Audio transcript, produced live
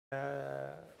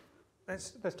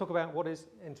Let's talk about what is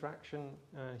interaction,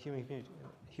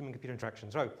 human-computer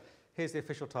interaction. So here's the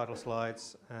official title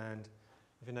slides, and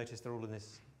if you notice, they're all in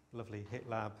this lovely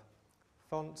HitLab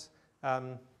font.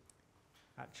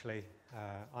 Actually,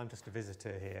 I'm just a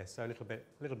visitor here, so a little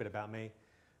bit about me.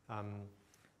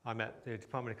 I'm at the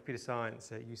Department of Computer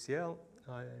Science at UCL.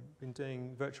 I've been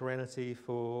doing virtual reality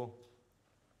for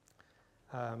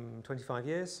 25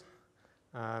 years.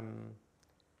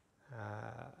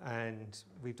 And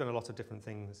we've done a lot of different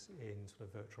things in sort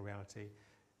of virtual reality,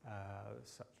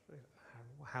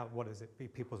 what is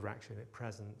it, people's reaction,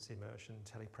 presence, immersion,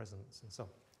 telepresence, and so on.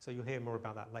 So you'll hear more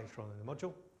about that later on in the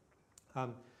module.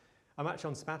 I'm actually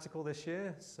on sabbatical this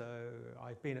year, so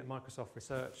I've been at Microsoft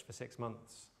Research for 6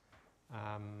 months,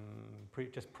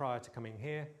 just prior to coming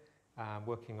here,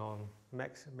 working on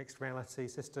mixed reality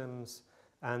systems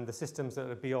and the systems that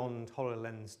are beyond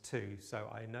HoloLens 2. So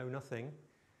I know nothing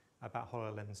about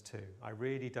HoloLens 2. I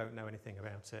really don't know anything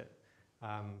about it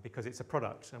because it's a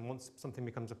product, and once something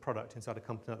becomes a product inside a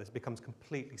company like this, it becomes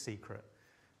completely secret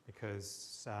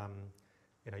because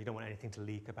you don't want anything to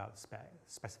leak about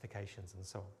specifications and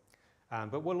so on.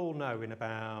 But we'll all know in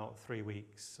about 3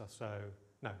 weeks or so,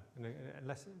 a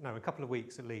couple of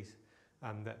weeks at least,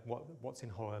 that what's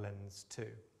in HoloLens 2.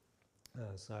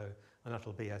 And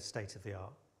that'll be a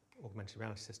state-of-the-art augmented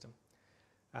reality system.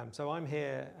 So I'm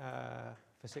here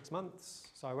for 6 months,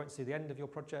 so I won't see the end of your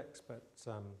projects, but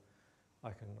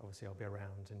I'll be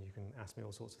around, and you can ask me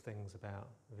all sorts of things about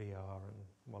VR and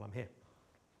while I'm here.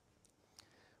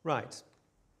 Right.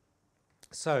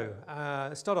 So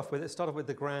start off with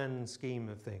the grand scheme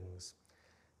of things.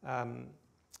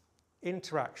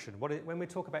 Interaction. When we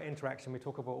talk about interaction, we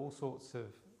talk about all sorts of.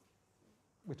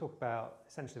 We talk about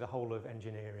essentially the whole of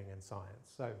engineering and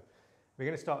science. So we're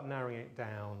going to start narrowing it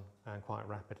down quite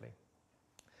rapidly.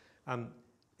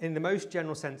 In the most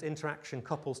general sense, interaction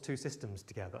couples two systems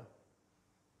together.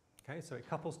 Okay, so it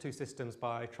couples two systems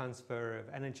by transfer of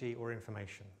energy or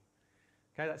information.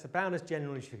 Okay, that's about as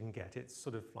general as you can get. It's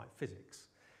sort of like physics.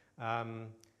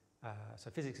 So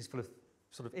physics is full of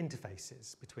sort of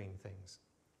interfaces between things.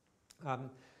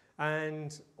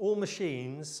 And all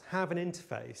machines have an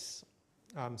interface.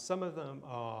 Some of them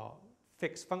are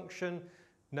fixed function,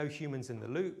 no humans in the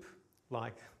loop,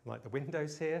 like the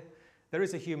windows here. There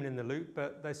is a human in the loop,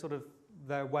 but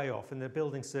they're way off, and they're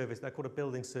called a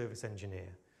building service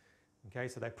engineer. Okay,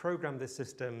 so they program this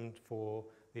system for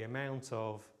the amount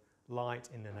of light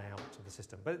in and out of the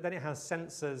system. But then it has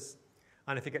sensors,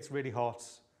 and if it gets really hot,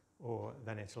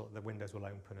 then the windows will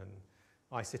open, and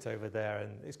I sit over there,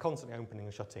 and it's constantly opening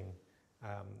and shutting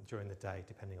during the day,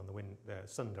 depending on the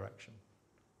sun direction.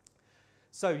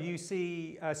 So you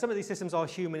see, some of these systems are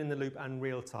human in the loop and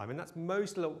real time, and that's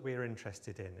mostly what we're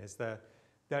interested in, is there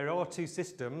are two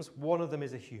systems, one of them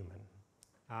is a human.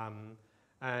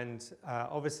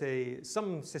 Obviously,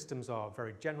 some systems are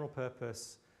very general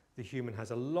purpose. The human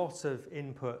has a lot of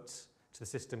input to the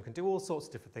system, can do all sorts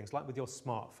of different things, like with your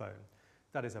smartphone.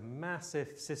 That is a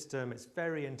massive system, it's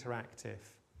very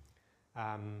interactive.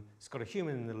 It's got a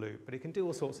human in the loop, but it can do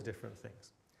all sorts of different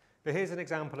things. But here's an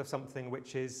example of something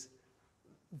which is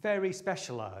very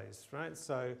specialized, right?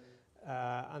 So,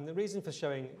 and the reason for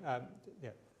showing,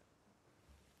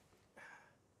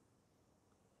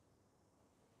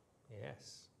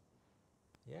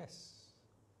 Yes.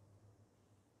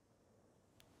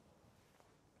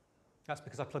 That's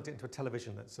because I plugged it into a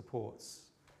television that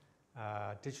supports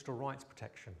digital rights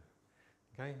protection.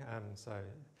 Okay,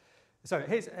 so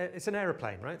here's it's an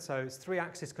aeroplane, right? So it's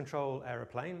 3-axis control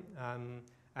aeroplane.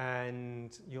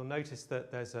 And you'll notice that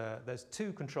there's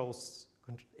two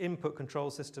input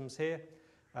control systems here.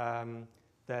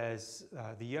 There's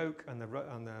the yoke and the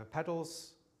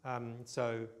pedals.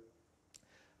 The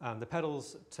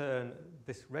pedals turn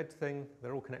this red thing.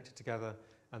 They're all connected together,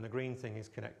 and the green thing is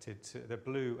connected to the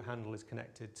blue handle is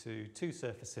connected to two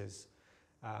surfaces,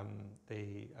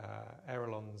 the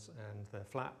ailerons and the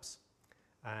flaps,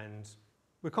 and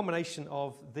the combination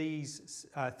of these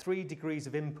 3 degrees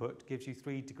of input gives you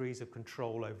 3 degrees of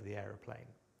control over the aeroplane.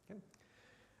 Okay?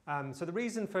 So the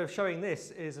reason for showing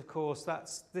this is, of course,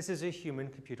 this is a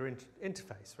human-computer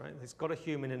interface, right? It's got a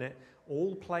human in it.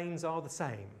 All planes are the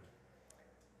same,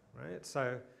 right?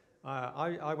 So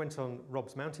I went on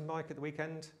Rob's mountain bike at the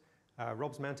weekend.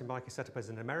 Rob's mountain bike is set up as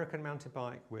an American mountain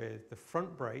bike with the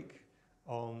front brake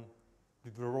on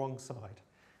the wrong side.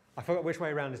 I forgot which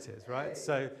way around it is, right?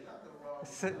 So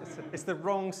it's the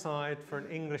wrong side for an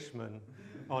Englishman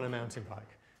on a mountain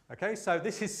bike. Okay, so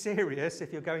this is serious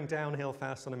if you're going downhill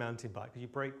fast on a mountain bike, because you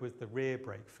brake with the rear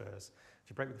brake first. If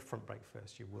you brake with the front brake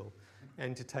first, you will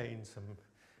entertain some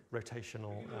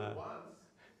rotational.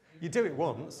 You do it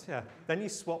once, yeah. Then you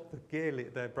swap the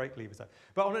brake levers out.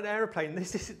 But on an aeroplane,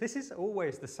 this is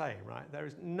always the same, right? There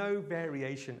is no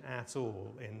variation at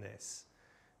all in this,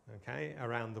 okay,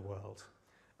 around the world.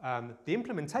 The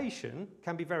implementation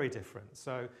can be very different.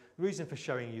 So the reason for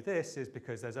showing you this is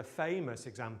because there's a famous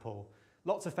example,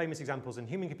 lots of famous examples in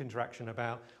human-computer interaction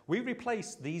about we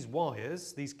replace these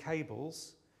wires, these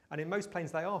cables, and in most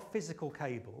planes they are physical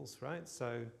cables, right?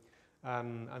 So,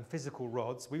 and physical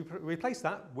rods. We replace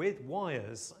that with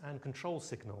wires and control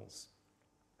signals.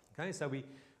 Okay, so we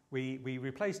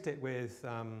replaced it with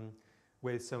some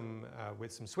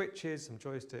switches, some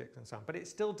joysticks, and so on. But it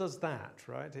still does that,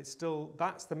 right? It's still,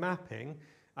 that's the mapping,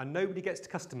 and nobody gets to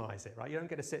customize it, right? You don't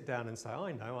get to sit down and say,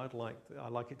 I know, I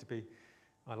like it to be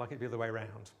the other way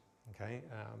around, okay?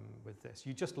 With this,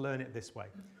 you just learn it this way.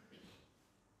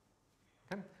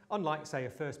 Okay? Unlike, say, a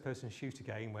first-person shooter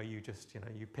game where you just,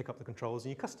 you pick up the controls and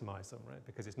you customize them, right?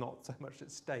 Because it's not so much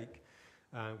at stake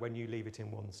when you leave it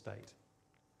in one state.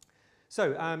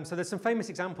 So, so there's some famous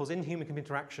examples in human-computer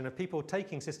interaction of people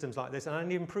taking systems like this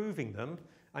and improving them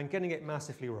and getting it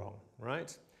massively wrong,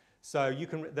 right? So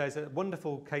there's a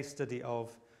wonderful case study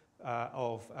of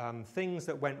things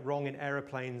that went wrong in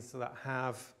aeroplanes that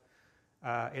have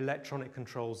electronic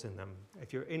controls in them.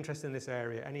 If you're interested in this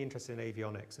area, any interest in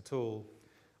avionics at all,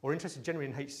 or interested generally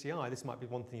in HCI, this might be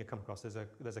one thing you come across.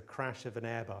 There's a crash of an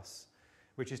Airbus,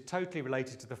 which is totally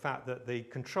related to the fact that the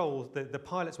controls, the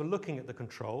pilots were looking at the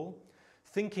control,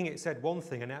 thinking it said one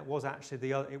thing, and it was actually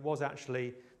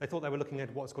they thought they were looking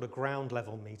at what's called a ground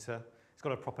level meter. It's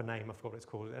got a proper name, I forgot what it's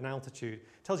called, an altitude.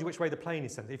 It tells you which way the plane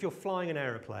is sent. If you're flying an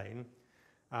aeroplane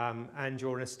and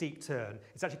you're in a steep turn,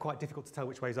 it's actually quite difficult to tell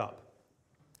which way's up.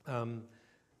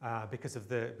 Because of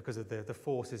the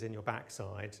forces in your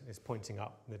backside is pointing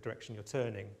up in the direction you're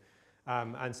turning.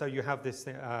 And so you have this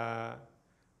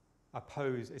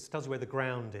oppose, it tells you where the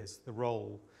ground is, the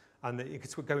roll. And you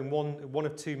could go in one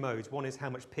of two modes. One is how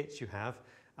much pitch you have,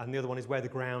 and the other one is where the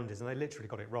ground is. And they literally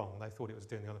got it wrong. They thought it was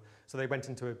doing the other. So they went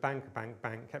into a bank,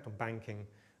 kept on banking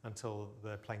until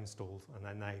the plane stalled. And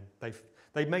then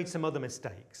they made some other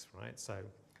mistakes, right? So,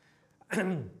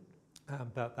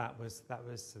 but that was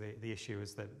the issue,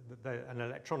 is that an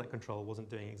electronic control wasn't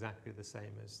doing exactly the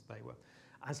same as they were.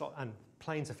 And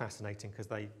planes are fascinating because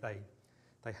they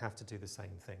have to do the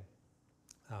same thing.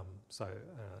 So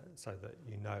that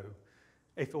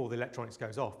if all the electronics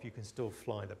goes off, you can still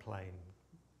fly the plane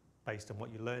based on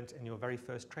what you learned in your very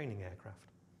first training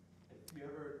aircraft. If you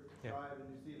ever drive in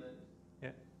New Zealand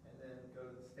and then go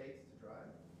to the States to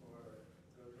drive or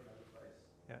go to another place,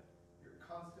 you're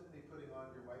constantly putting on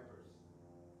your wipers,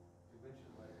 your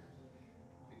windshield wipers,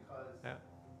 because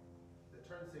the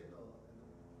turn signal and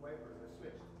the wipers are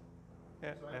switched.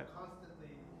 So I'm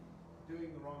constantly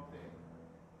doing the wrong thing.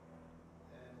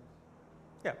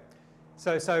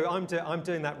 So I'm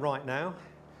doing that right now.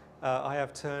 I'm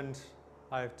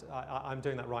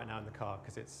doing that right now in the car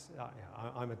because it's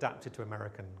I'm adapted to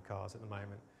American cars at the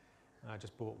moment. I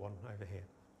just bought one over here.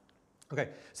 Okay,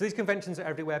 so these conventions are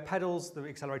everywhere. Pedals, the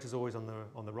accelerator's always on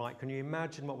the right. Can you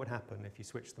imagine what would happen if you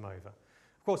switched them over?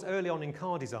 Of course, early on in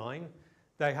car design,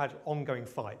 they had ongoing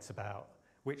fights about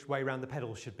which way around the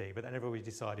pedals should be, but then everybody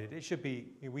decided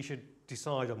we should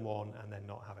decide on one and then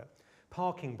not have it.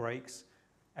 Parking brakes.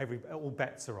 All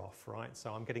bets are off, right?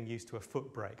 So I'm getting used to a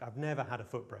foot brake. I've never had a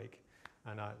foot brake,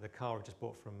 and the car I just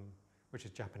bought which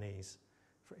is Japanese,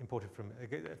 imported from.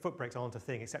 Foot brakes aren't a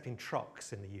thing except in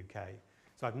trucks in the UK.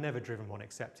 So I've never driven one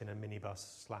except in a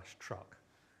minibus/truck.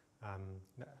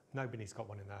 Nobody's got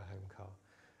one in their home car.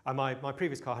 And my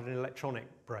previous car had an electronic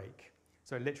brake,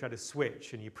 so it literally had a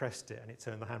switch, and you pressed it, and it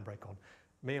turned the handbrake on.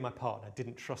 Me and my partner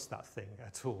didn't trust that thing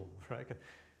at all, right?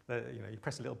 You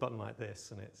press a little button like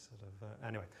this, and it's sort of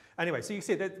anyway. So you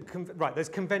see that there's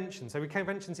conventions. So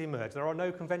conventions emerge. There are no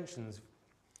conventions.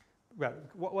 Well,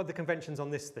 what are the conventions on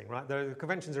this thing, right? The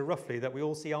conventions are roughly that we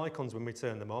all see icons when we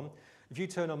turn them on. If you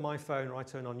turn on my phone or I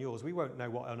turn on yours, we won't know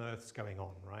what on earth's going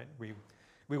on, right? We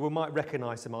might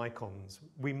recognise some icons.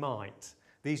 We might.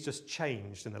 These just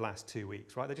changed in the last 2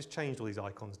 weeks, right? They just changed all these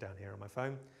icons down here on my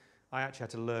phone. I actually had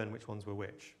to learn which ones were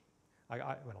which.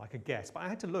 I could guess, but I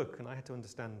had to look and I had to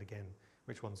understand again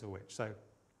which ones are which. So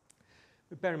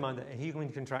bear in mind that a human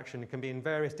interaction can be in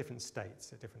various different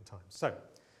states at different times. So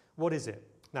what is it?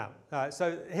 Now,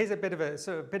 so here's a bit of a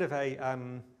sort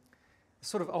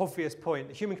of obvious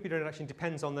point. Human-computer interaction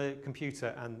depends on the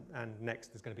computer, and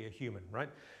next there's going to be a human, right?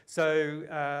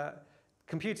 So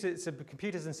computers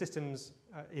and systems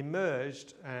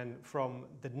emerged from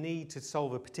the need to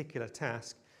solve a particular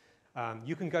task.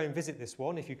 You can go and visit this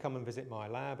one. If you come and visit my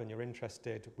lab and you're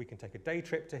interested, we can take a day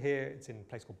trip to here. It's in a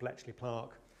place called Bletchley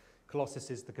Park.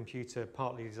 Colossus is the computer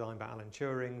partly designed by Alan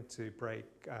Turing to break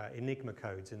Enigma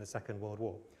codes in the Second World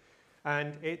War.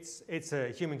 And it's a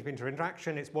human-computer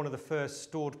interaction. It's one of the first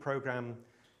stored program.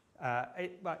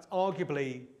 It's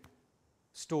arguably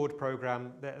stored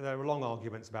program. There are long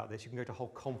arguments about this. You can go to whole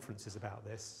conferences about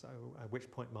this, so at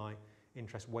which point my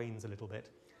interest wanes a little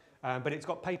bit. But it's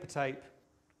got paper tape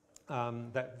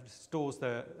that stores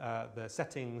the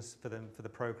settings for the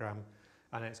program,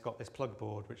 and it's got this plug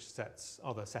board which sets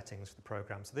other settings for the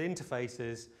program. So the interface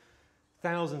is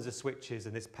thousands of switches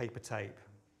and this paper tape.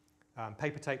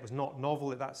 Paper tape was not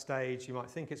novel at that stage. You might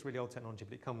think it's really old technology,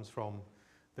 but it comes from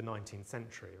the 19th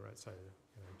century, right? So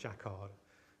Jacquard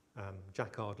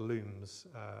looms,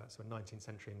 so a 19th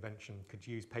century invention, could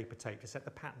use paper tape to set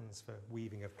the patterns for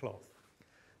weaving of cloth.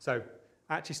 So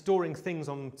actually storing things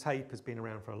on tape has been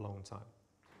around for a long time.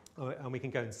 And we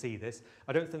can go and see this.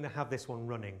 I don't think they have this one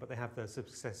running, but they have the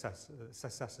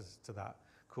successors to that,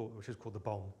 which is called the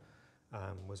bomb,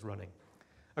 was running.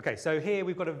 Okay, so here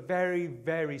we've got a very,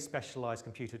 very specialized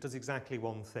computer. It does exactly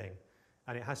one thing,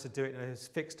 and it has to do it in a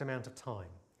fixed amount of time.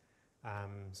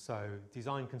 So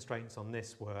design constraints on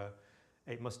this were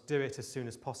it must do it as soon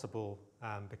as possible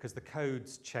because the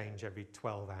codes change every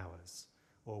 12 hours,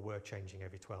 or were changing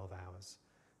every 12 hours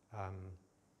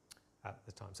at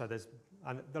the time. So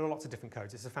there are lots of different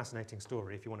codes. It's a fascinating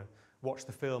story if you want to watch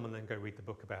the film and then go read the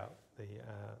book about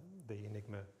the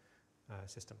Enigma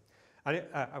system. And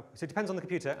so it depends on the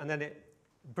computer, and then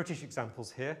British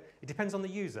examples here. It depends on the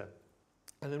user.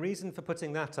 And the reason for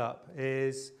putting that up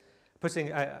is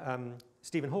putting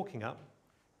Stephen Hawking up,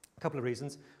 a couple of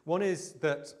reasons. One is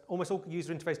that almost all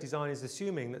user interface design is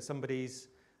assuming that somebody's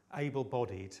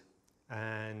able-bodied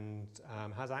and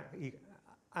has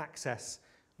access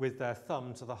with their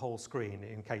thumb to the whole screen,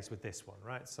 in case with this one,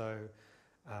 right? So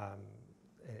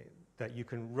that you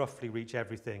can roughly reach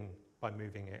everything by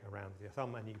moving it around with your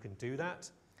thumb, and you can do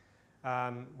that.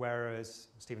 Whereas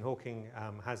Stephen Hawking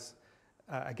has,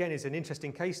 again, is an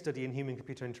interesting case study in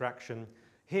human-computer interaction.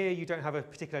 Here you don't have a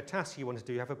particular task you want to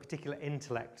do, you have a particular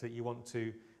intellect that you want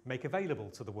to make available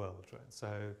to the world, right?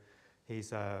 So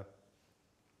he's,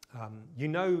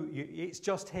 it's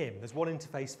just him, there's one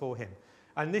interface for him.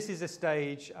 And this is a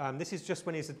stage, this is just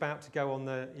when he's about to go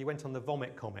on he went on the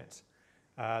Vomit Comet,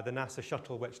 the NASA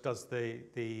shuttle which does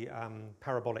the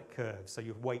parabolic curves, so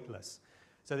you're weightless.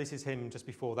 So this is him just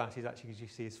before that. He's actually, as you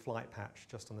see, his flight patch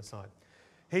just on the side.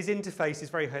 His interface is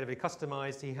very heavily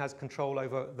customized. He has control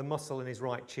over the muscle in his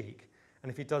right cheek.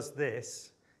 And if he does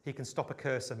this, he can stop a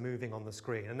cursor moving on the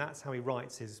screen. And that's how he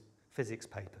writes his physics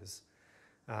papers.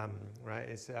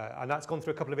 Right? And that's gone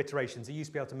through a couple of iterations. He used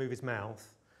to be able to move his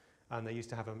mouth, and they used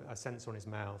to have a sensor on his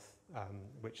mouth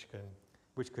which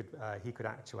he could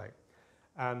actuate.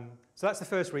 So that's the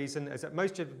first reason, is that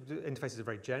most interfaces are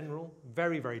very general,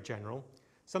 very, very general.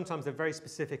 Sometimes they're very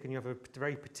specific and you have a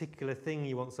very particular thing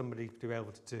you want somebody to be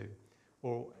able to do.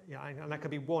 And that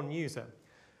could be one user.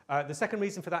 The second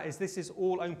reason for that is this is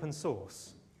all open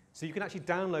source. So you can actually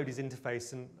download his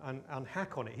interface and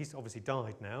hack on it. He's obviously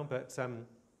died now, but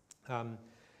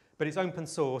it's open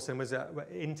source, and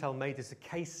Intel made this a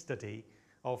case study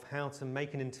of how to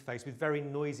make an interface with very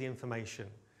noisy information.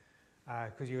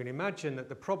 Because you can imagine that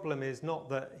the problem is not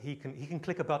that he can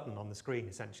click a button on the screen,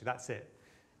 essentially, that's it.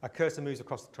 A cursor moves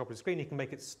across the top of the screen, he can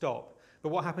make it stop. But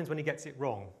what happens when he gets it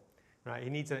wrong? Right? He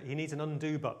needs an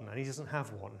undo button, and he doesn't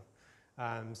have one.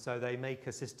 So they make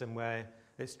a system where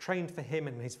it's trained for him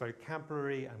and his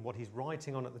vocabulary and what he's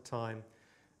writing on at the time.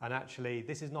 And actually,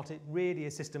 this is not really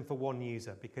a system for one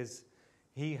user, because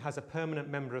he has a permanent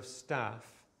member of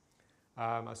staff,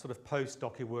 a sort of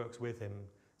postdoc who works with him,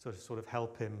 sort of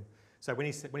help him. So when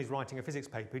he's writing a physics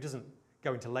paper, he doesn't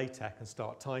go into LaTeX and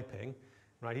start typing.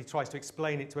 Right? He tries to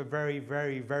explain it to a very,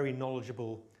 very, very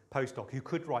knowledgeable postdoc who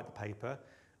could write the paper,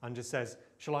 and just says,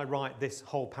 shall I write this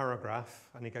whole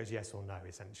paragraph? And he goes yes or no,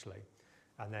 essentially.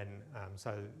 And then,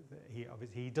 so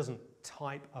he doesn't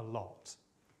type a lot,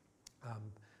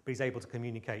 but he's able to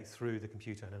communicate through the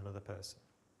computer and another person.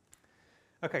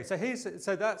 Okay, so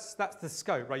that's the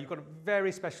scope, right? You've got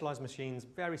very specialized machines,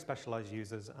 very specialized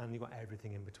users, and you've got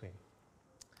everything in between.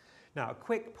 Now, a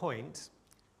quick point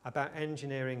about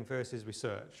engineering versus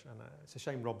research, and it's a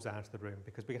shame Rob's out of the room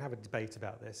because we can have a debate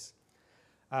about this.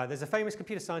 There's a famous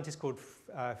computer scientist called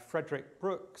Frederick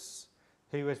Brooks,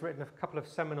 who has written a couple of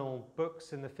seminal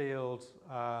books in the field.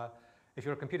 If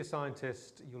you're a computer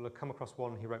scientist, you'll have come across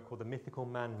one he wrote called The Mythical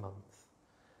Man Month,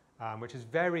 which is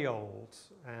very old,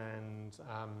 and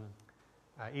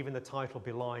even the title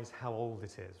belies how old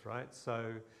it is, right?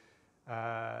 So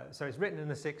it's written in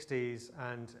the 60s,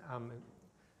 and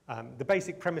the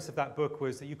basic premise of that book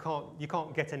was that you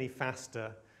can't get any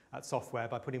faster at software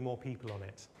by putting more people on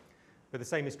it. But the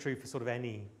same is true for sort of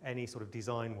any sort of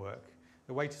design work.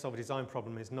 The way to solve a design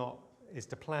problem is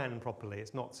to plan properly.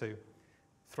 It's not to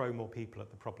throw more people at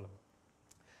the problem.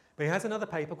 But he has another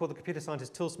paper called The Computer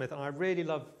Scientist Toolsmith, and I really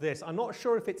love this. I'm not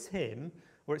sure if it's him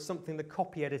or it's something the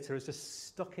copy editor has just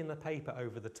stuck in the paper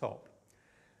over the top.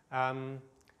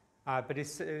 But it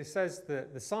says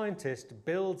that the scientist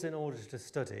builds in order to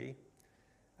study,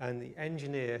 and the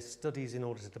engineer studies in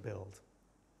order to build.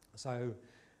 So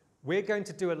we're going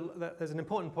to do there's an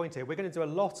important point here. We're going to do a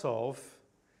lot of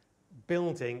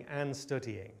building and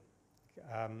studying.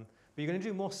 But you're going to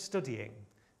do more studying,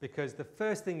 because the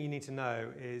first thing you need to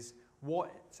know is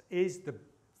what is the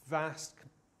vast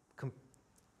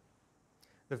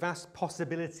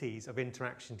possibilities of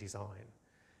interaction design,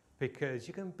 because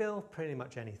you can build pretty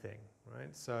much anything,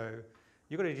 right? So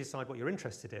you've got to decide what you're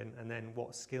interested in and then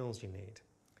what skills you need.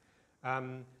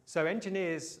 So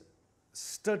engineers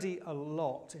study a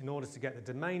lot in order to get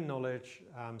the domain knowledge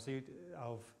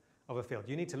of a field.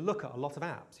 You need to look at a lot of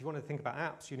apps. If you want to think about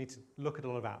apps, you need to look at a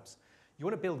lot of apps. You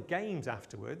want to build games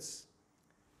afterwards,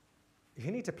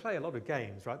 you need to play a lot of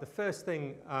games, right? The first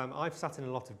thing, I've sat in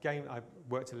a lot of games. I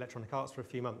worked at Electronic Arts for a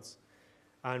few months,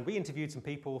 and we interviewed some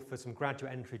people for some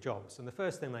graduate entry jobs. And the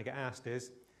first thing they get asked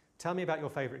is, tell me about your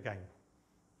favourite game.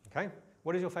 Okay?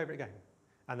 What is your favourite game?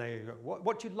 And they go,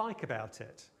 what do you like about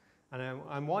it?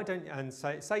 And why don't you, and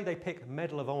say they pick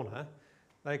Medal of Honor,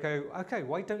 they go, okay,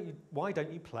 why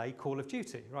don't you play Call of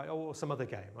Duty, right? Or some other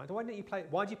game, right? Why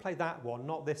do you play that one,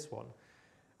 not this one?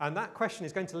 And that question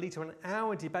is going to lead to an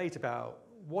hour debate about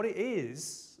what it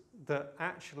is that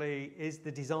actually is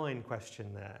the design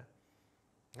question there.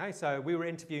 Okay, so we were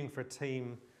interviewing for a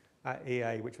team at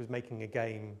EA which was making a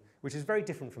game which is very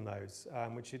different from those,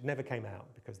 which it never came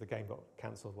out because the game got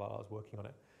cancelled while I was working on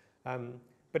it.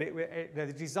 But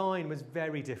the design was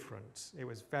very different. It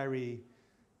was very,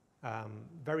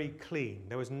 very clean.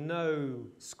 There was no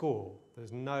score. There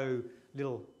was no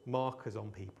little markers on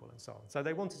people and so on. So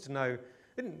they wanted to know,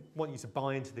 they didn't want you to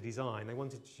buy into the design. They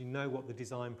wanted to know what the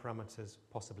design parameters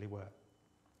possibly were.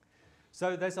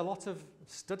 So there's a lot of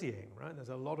studying, right? There's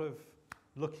a lot of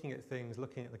looking at things,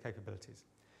 looking at the capabilities.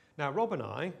 Now, Rob and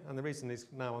I, and the reason is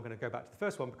now I'm going to go back to the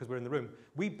first one because we're in the room,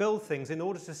 we build things in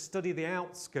order to study the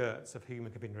outskirts of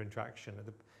human-computer interaction.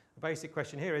 The basic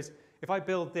question here is, if I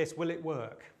build this, will it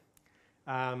work?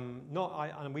 And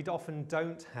we often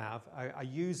don't have a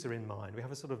user in mind. We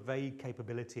have a sort of vague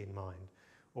capability in mind,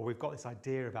 or we've got this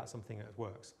idea about something that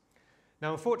works.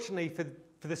 Now, unfortunately,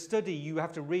 for the study, you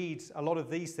have to read a lot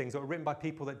of these things that were written by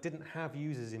people that didn't have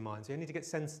users in mind. So you need to get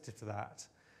sensitive to that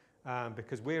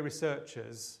because we're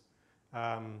researchers.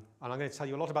 And I'm going to tell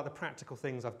you a lot about the practical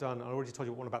things I've done. I already told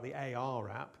you one about the AR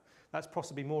app. That's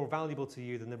possibly more valuable to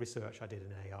you than the research I did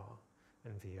in AR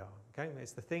and VR. Okay?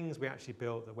 It's the things we actually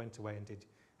built that went away and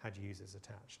had users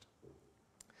attached.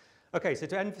 Okay, so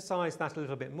to emphasize that a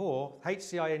little bit more,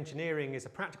 HCI engineering is a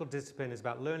practical discipline. It's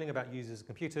about learning about users and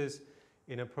computers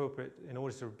in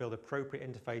order to build appropriate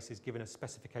interfaces given a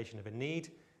specification of a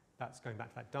need. That's going back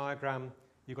to that diagram.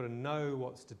 You've got to know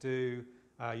what's to do.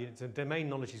 So domain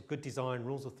knowledge is good design,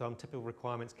 rules of thumb, typical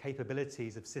requirements,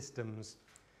 capabilities of systems.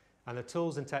 And the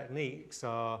tools and techniques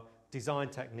are design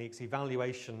techniques,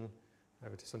 evaluation,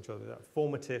 over to some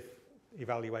formative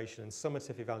evaluation and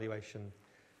summative evaluation,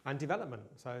 and development.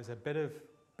 So it's a bit of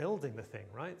building the thing,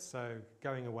 right? So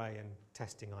going away and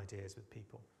testing ideas with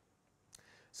people.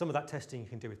 Some of that testing you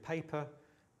can do with paper,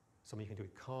 some you can do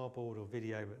with cardboard or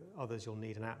video, but others you'll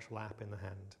need an actual app in the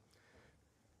hand.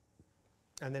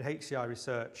 And then HCI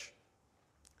research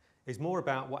is more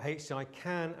about what HCI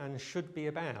can and should be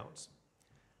about.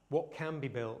 What can be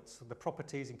built, the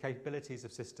properties and capabilities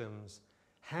of systems,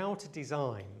 how to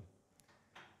design.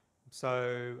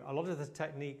 So a lot of the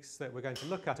techniques that we're going to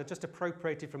look at are just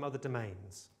appropriated from other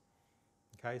domains.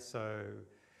 Okay, so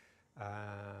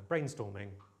brainstorming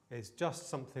is just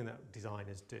something that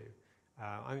designers do.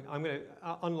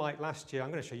 Unlike last year,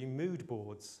 I'm going to show you mood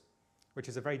boards, which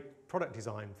is a very product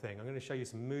design thing. I'm going to show you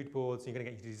some mood boards. You're going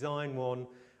to get you to design one,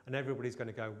 and everybody's going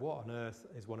to go, what on earth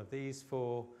is one of these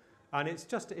for? And it's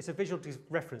a visual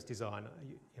reference design.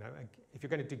 You know, if you're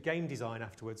going to do game design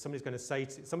afterwards, somebody's going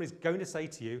to say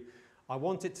to you, I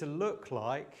want it to look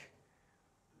like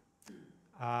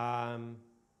Akami.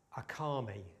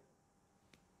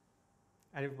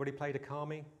 Everybody played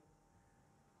Akami?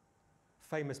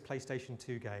 Famous PlayStation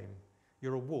 2 game.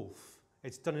 You're a wolf.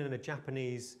 It's done in a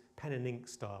Japanese pen and ink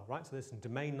style, right? So there's some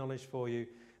domain knowledge for you.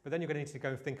 But then you're going to need to go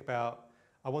and think about,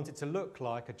 I want it to look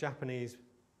like a Japanese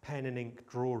pen and ink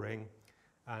drawing.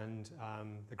 And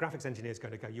the graphics engineer is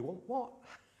going to go, you want what?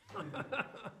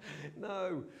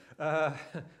 No,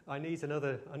 I need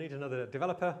another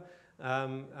developer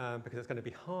because it's going to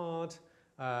be hard.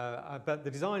 But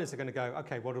the designers are going to go,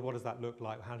 okay, what does that look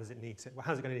like? How's it going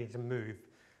to need to move,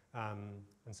 and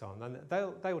so on. And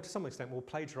they will, to some extent, will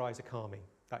plagiarize Akami,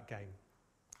 that game.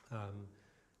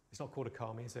 It's not called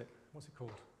Akami, is it? What's it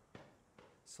called?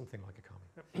 Something like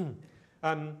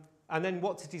Akami. And then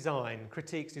what to design,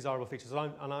 critiques, desirable features.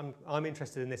 And I'm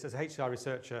interested in this as a HCI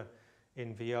researcher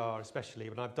in VR especially,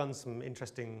 but I've done some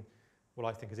interesting, what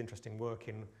I think is interesting work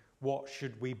in what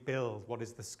should we build, what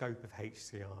is the scope of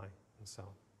HCI, and so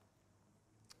on.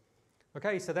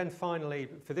 Okay, so then finally,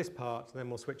 for this part, then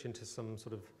we'll switch into some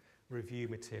sort of review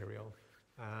material.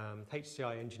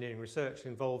 HCI engineering research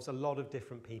involves a lot of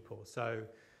different people. So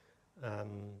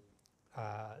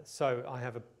I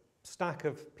have a stack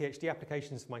of PhD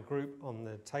applications for my group on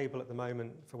the table at the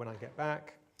moment for when I get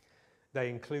back. They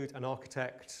include an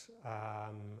architect,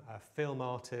 a film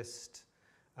artist,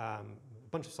 a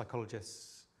bunch of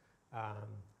psychologists.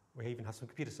 We even have some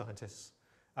computer scientists.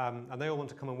 And they all want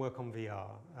to come and work on VR,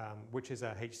 which is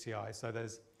a HCI. So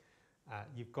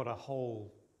you've got a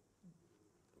whole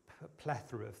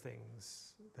plethora of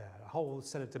things there, a whole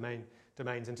set of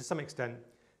domains. And to some extent,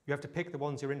 you have to pick the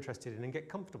ones you're interested in and get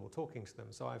comfortable talking to them.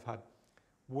 So I've had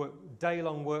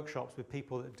day-long workshops with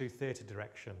people that do theatre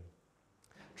direction,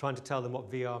 trying to tell them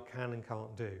what VR can and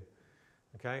can't do.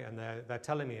 Okay, and they're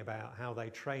telling me about how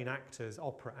they train actors,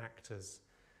 opera actors,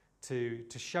 to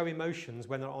show emotions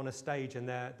when they're on a stage and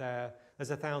there's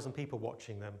 1,000 people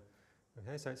watching them.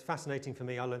 Okay, so it's fascinating for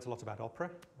me. I learned a lot about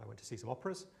opera. I went to see some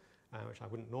operas, which I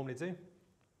wouldn't normally do.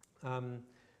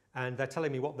 And they're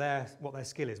telling me what their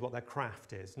skill is, what their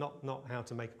craft is, not how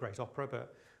to make a great opera,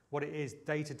 but what it is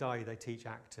day to day they teach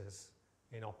actors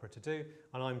in opera to do.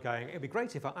 And I'm going, it'd be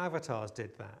great if our avatars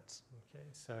did that. Okay,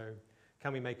 so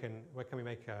can we make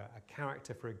a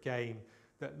character for a game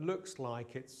that looks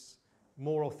like it's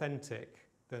more authentic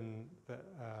than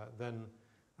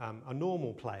a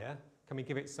normal player? Can we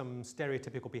give it some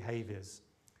stereotypical behaviours?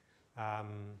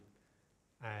 And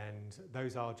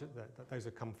those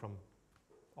have come from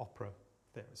opera.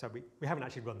 So we haven't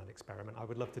actually run that experiment. I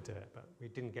would love to do it, but we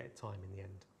didn't get time in the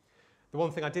end. The one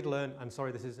thing I did learn, and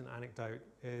sorry this is an anecdote,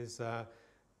 is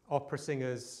opera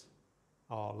singers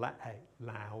are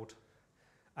loud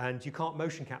and you can't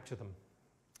motion capture them.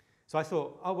 So I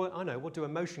thought, oh, well, I know, we'll do a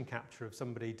motion capture of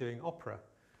somebody doing opera.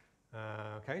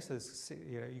 Okay, so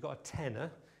you've got a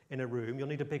tenor in a room. You'll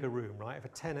need a bigger room, right? If a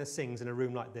tenor sings in a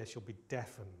room like this, you'll be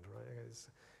deafened, right?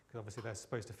 Because obviously they're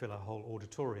supposed to fill a whole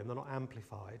auditorium. They're not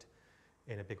amplified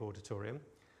in a big auditorium.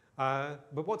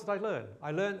 But what did I learn?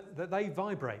 I learned that they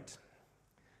vibrate.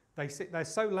 They're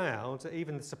so loud that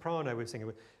even the soprano was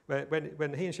singing.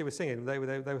 When he and she were singing, they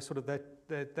were sort of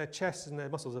their chests and their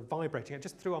muscles are vibrating. It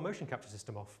just threw our motion capture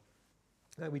system off.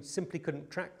 We simply couldn't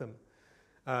track them.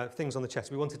 Things on the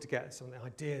chest. We wanted to get the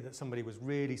idea that somebody was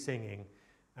really singing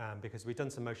because we'd done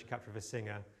some motion capture of a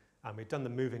singer and we'd done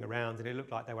them moving around and it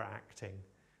looked like they were acting.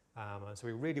 And so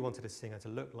we really wanted a singer to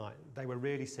look like they were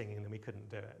really singing and we couldn't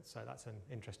do it. So that's an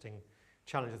interesting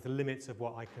challenge. It's the limits of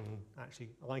what I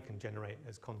can generate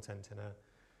as content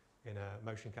in a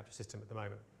motion capture system at the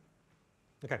moment.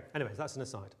 Okay, anyways, that's an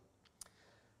aside.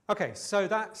 Okay, so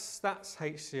that's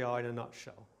HCI in a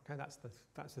nutshell. Okay, that's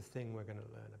the thing we're going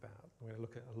to learn about. We're going to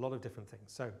look at a lot of different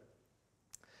things. So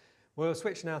we'll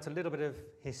switch now to a little bit of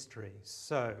history.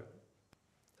 So,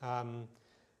 and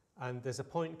there's a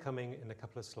point coming in a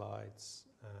couple of slides,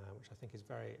 which I think is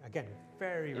very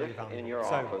valuable. In your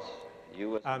office,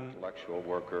 you as an intellectual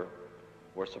worker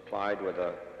were supplied with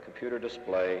a computer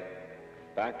display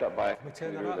backed up by a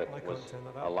computer that was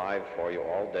alive for you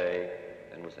all day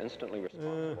and was instantly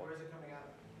responsive. Where is it coming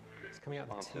out? It's coming out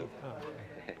of the teeth. Oh,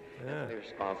 okay. Instantly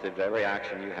responsive to every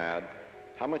action you had.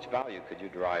 How much value could you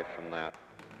derive from that?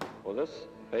 Well, this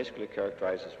basically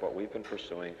characterizes what we've been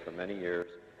pursuing for many years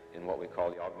in what we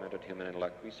call the Augmented Human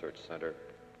Intellect Research Center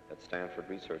at Stanford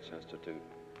Research Institute.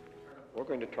 We're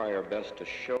going to try our best to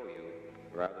show you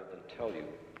rather than tell you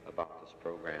about this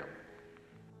program.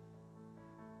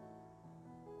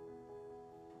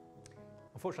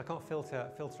 Unfortunately, I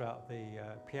can't filter out the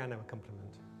piano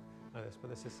accompaniment. But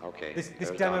this is okay.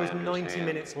 This demo is 90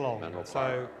 minutes long,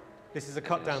 so this is a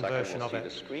cut-down version of it. The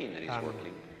screen that he's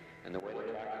working, and the way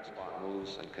the tracking spot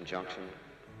moves in conjunction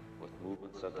with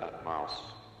movements of that mouse.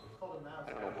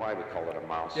 I don't know why we call it a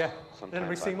mouse. Yeah.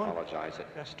 Sometimes I apologize. It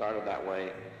started that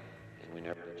way, and we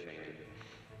never did change it.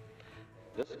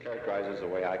 This characterizes the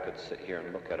way I could sit here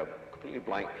and look at a completely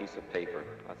blank piece of paper.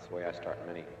 That's the way I start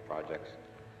many projects.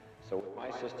 So with my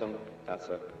system, that's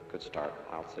a good start.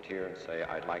 I'll sit here and say,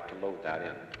 I'd like to load that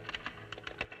in.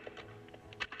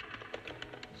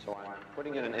 So I'm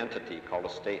putting in an entity called a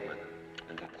statement,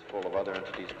 and that's full of other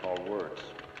entities called words.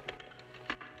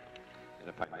 And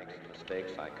if I make some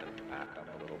mistakes, I can back up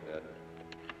a little bit.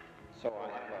 So I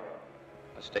have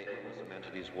a statement with some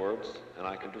entities' words, and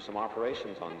I can do some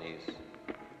operations on these.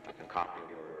 I can copy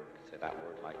a word, say that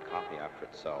word like copy after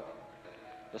itself.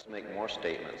 Let's make more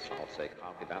statements. I'll say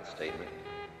copy that statement,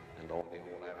 and lo and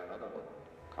behold, I have another one.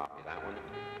 Copy that one,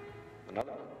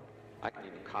 another one. I can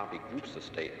even copy groups of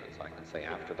statements. I can say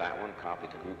after that one, copy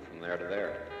the group from there to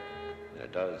there. And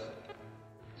it does.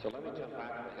 So let me jump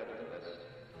back to the head of the list,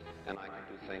 and I can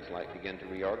do things like begin to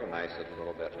reorganize it a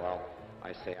little bit. Well,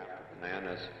 I say after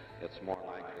bananas, it's more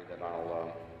likely that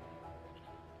I'll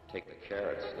take the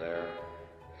carrots there.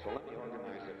 So let me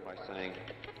organize it by saying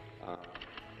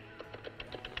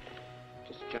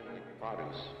just generally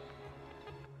produce.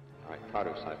 All right,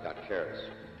 produce, I've got carrots,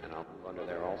 and I'll move under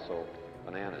there also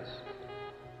bananas.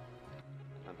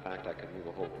 In fact, I could move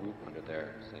a whole group under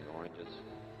there, say oranges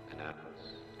and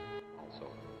apples also.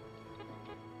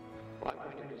 Well,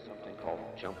 I'm going to do something called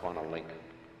jump on a link.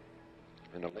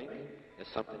 And a link is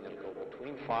something that will go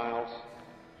between files.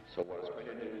 So what it's going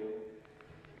to do,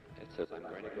 it says I'm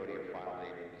going to go to your file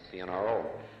name, CNRO.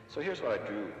 So here's what I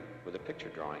drew with a picture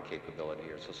drawing capability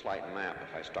here. It's a slight map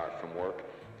if I start from work.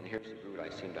 And here's the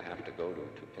route I seem to have to go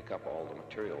to pick up all the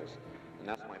materials. And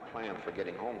that's my plan for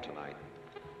getting home tonight.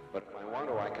 But if I want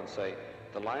to, I can say,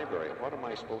 the library, what am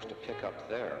I supposed to pick up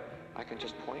there? I can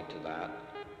just point to that,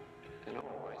 and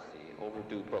oh, I see,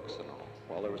 overdue books and all.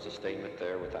 Well, there was a statement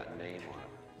there with that name on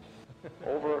it.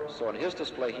 Over, so in his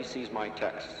display, he sees my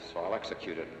text, so I'll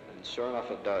execute it. And sure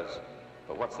enough, it does.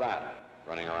 But what's that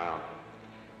running around?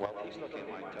 Well, he's looking at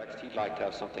my text. He'd like to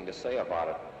have something to say about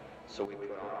it. So we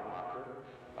put on a marker,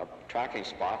 a tracking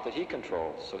spot that he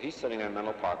controls. So he's sitting in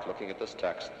Menlo Park looking at this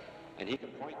text, and he can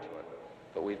point to it.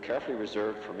 But we've carefully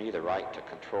reserved for me the right to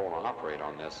control and operate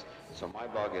on this, so my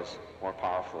bug is more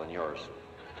powerful than yours.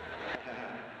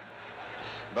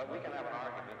 But we can have an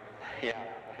argument. Yeah.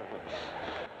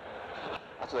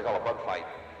 That's what they call a bug fight.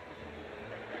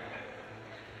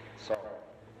 So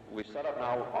we've set up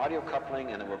now audio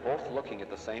coupling, and then we're both looking at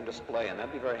the same display, and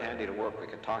that'd be very handy to work. We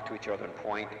can talk to each other and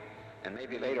point, and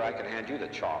maybe later I can hand you the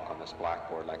chalk on this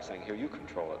blackboard, like saying, here, you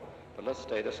control it. But let's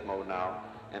stay this mode now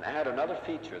and add another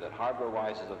feature that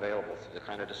hardware-wise is available through the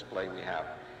kind of display we have.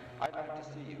 I'd like to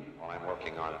see you while I'm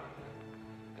working on it.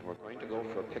 And we're going to go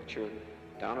for a picture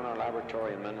down in our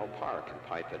laboratory in Menlo Park and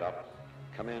pipe it up.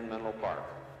 Come in, Menlo Park.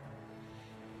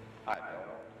 Hi, Bill.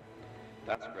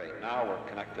 That's great. Now we're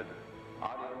connected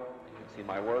audio. You can see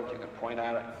my work. You can point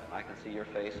at it. I can see your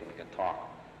face, and we can talk.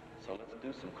 So let's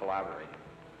do some collaborating.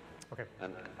 Okay.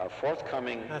 And our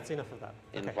forthcoming That's enough of that.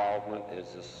 involvement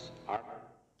is this art.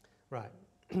 Right.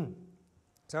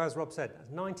 So as Rob said,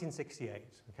 1968.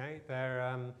 Okay.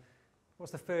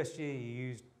 What's the first year you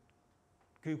used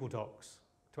Google Docs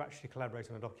to actually collaborate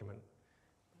on a document?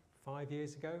 5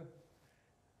 years ago.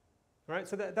 Right.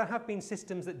 So there have been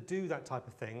systems that do that type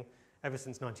of thing ever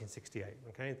since 1968.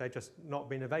 Okay. They've just not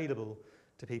been available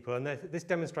to people. And this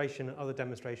demonstration and other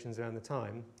demonstrations around the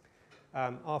time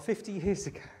are 50 years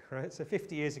ago. Right. So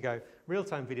 50 years ago,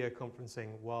 real-time video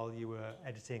conferencing while you were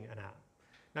editing an app.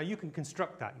 Now you can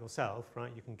construct that yourself, right?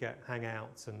 You can get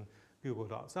Hangouts and Google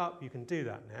Docs up. You can do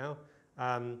that now.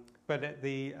 But at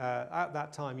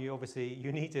that time, you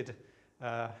needed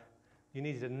a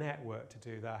network to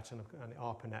do that, and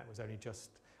ARPANET was only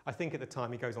just. I think at the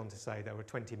time, he goes on to say there were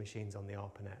 20 machines on the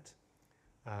ARPANET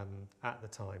at the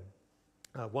time.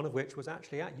 One of which was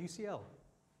actually at UCL.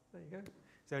 There you go.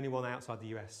 It's the only one outside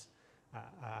the US.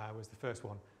 Was the first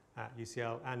one at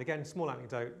UCL. And again, small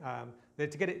anecdote, to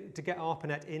get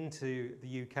ARPANET into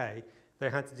the UK, they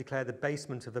had to declare the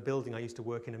basement of a building I used to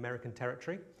work in American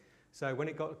territory. So when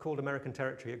it got called American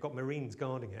territory, it got Marines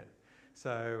guarding it.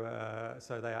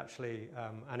 So they actually,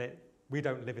 we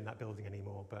don't live in that building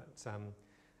anymore, but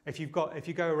if you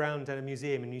go around at a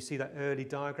museum and you see that early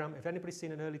diagram, if anybody's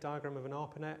seen an early diagram of an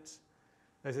ARPANET,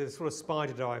 there's a sort of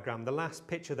spider diagram, the last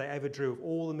picture they ever drew of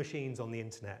all the machines on the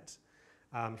internet.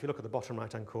 If you look at the bottom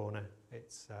right-hand corner,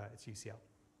 it's UCL.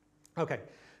 Okay,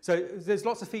 so there's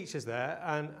lots of features there,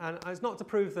 and it's not to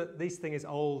prove that this thing is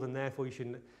old and therefore you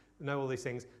should know all these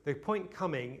things. The point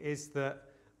coming is that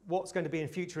what's going to be in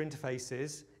future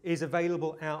interfaces is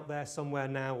available out there somewhere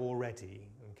now already.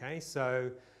 Okay,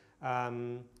 so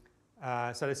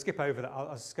to skip over that,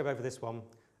 I'll skip over this one.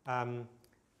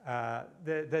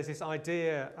 There's this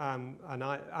idea,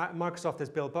 at Microsoft there's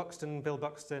Bill Buxton. Bill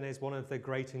Buxton is one of the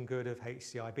great and good of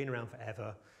HCI, been around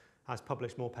forever, has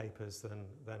published more papers than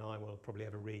I will probably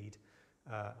ever read.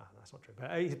 That's not true,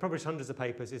 but he's published hundreds of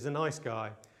papers, he's a nice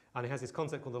guy. And it has this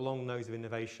concept called the long nose of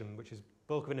innovation, which is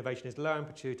bulk of innovation is low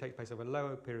amplitude, takes place over a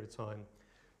lower period of time.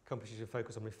 Companies should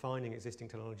focus on refining existing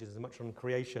technologies as much on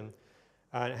creation.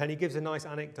 And he gives a nice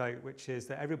anecdote, which is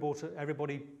that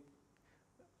everybody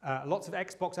lots of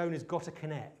Xbox owners got a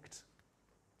Kinect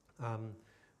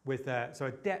with so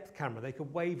a depth camera. They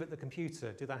could wave at the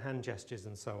computer, do their hand gestures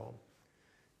and so on.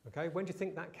 Okay, when do you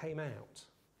think that came out?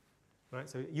 Right,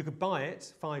 so you could buy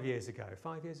it 5 years ago.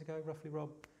 5 years ago, roughly,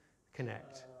 Rob?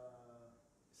 Kinect.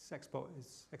 It's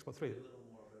Xbox 3.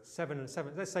 7,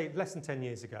 let's say less than 10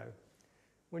 years ago.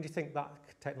 When do you think that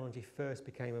technology first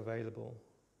became available?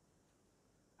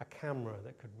 A camera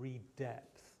that could read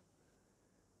depth.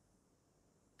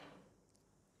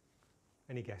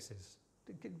 Any guesses?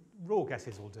 Raw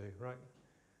guesses will do, right?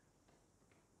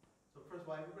 So first of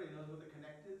all, everybody knows what the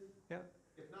Kinect is? Yeah.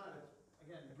 If not, it's,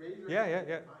 again, raise your hand.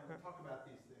 Yeah. We'll talk about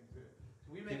these things. So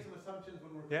we make some assumptions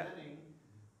when we're planning.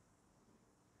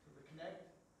 So the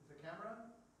Kinect is a camera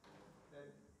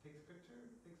that takes a picture,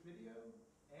 takes video,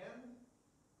 and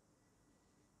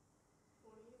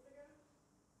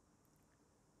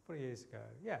 40 years ago,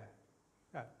 yeah.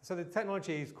 So the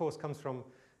technology, of course, comes from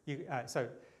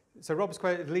so Rob's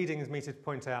quite leading me to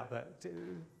point out that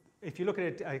if you look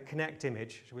at a Kinect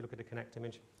image, should we look at a Kinect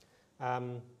image?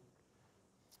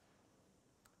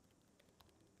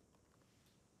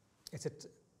 It's a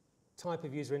type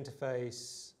of user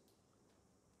interface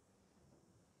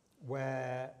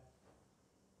where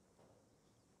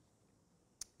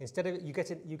instead of you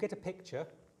get a picture,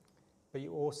 but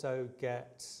you also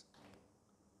get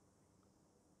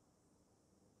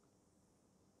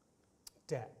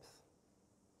depth.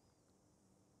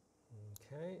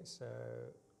 Okay, so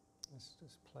let's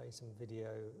just play some video.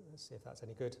 Let's see if that's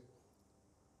any good.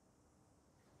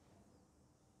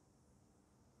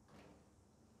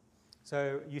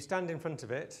 So you stand in front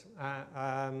of it.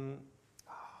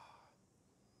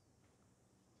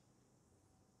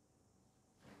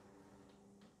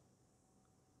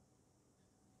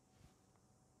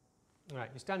 Right,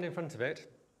 you stand in front of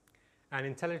it, and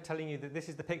in telling you that this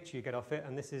is the picture you get off it,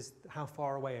 and this is how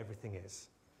far away everything is.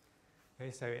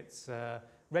 Okay, so it's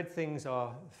red things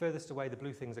are furthest away, the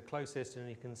blue things are closest, and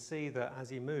you can see that as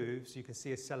he moves, you can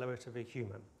see a silhouette of a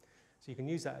human. So you can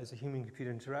use that as a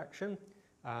human-computer interaction.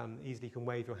 Easily you can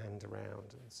wave your hand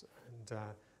around, and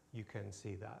you can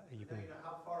see that. You can. Now you know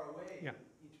how far away each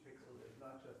pixel is,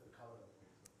 not just the color of the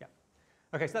pixel. Yeah.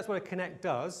 Okay, so that's what a Kinect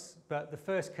does, but the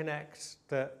first Kinect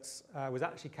that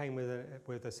came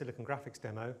with a Silicon Graphics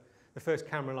demo. The first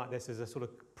camera like this is a sort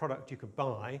of product you could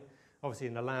buy. Obviously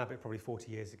in the lab, probably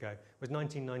 40 years ago, was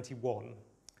 1991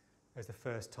 as the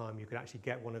first time you could actually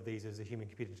get one of these as a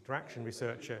human-computer interaction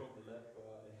researcher.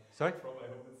 Sorry? From my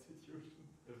home institution,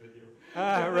 the video.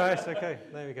 Ah, right, okay,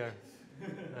 there we go.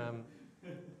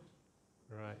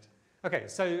 Right. Okay,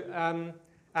 so,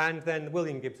 and then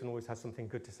William Gibson always has something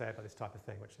good to say about this type of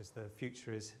thing, which is the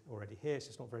future is already here, it's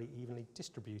just not very evenly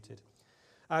distributed.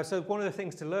 So one of the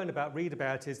things to read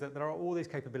about is that there are all these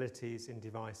capabilities in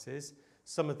devices.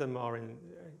 Some of them are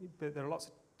there are lots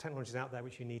of technologies out there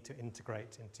which you need to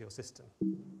integrate into your system.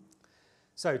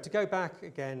 So to go back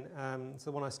again, to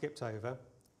the one I skipped over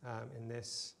in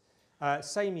this,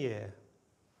 same year.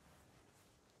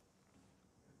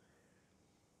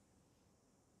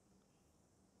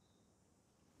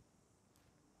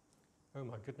 Oh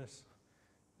my goodness.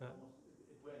 It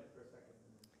went for a second and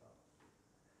then stopped.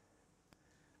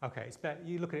 Okay, it's better.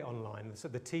 You look at it online. So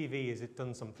the TV has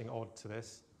done something odd to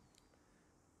this.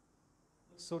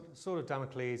 Sword of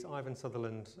Damocles, Ivan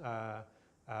Sutherland,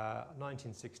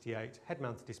 1968,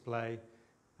 head-mounted display.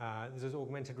 There's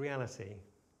augmented reality.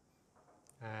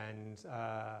 And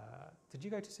did you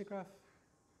go to SIGGRAPH?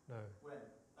 No. When?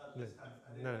 This time.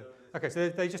 No. Okay, so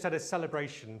they just had a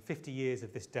celebration, 50 years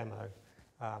of this demo,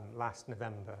 last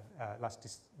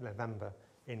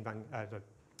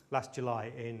last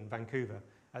July in Vancouver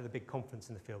at the big conference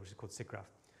in the field, which is called SIGGRAPH.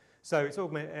 So it's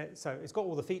got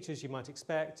all the features you might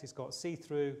expect. It's got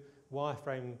see-through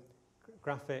wireframe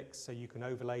graphics, so you can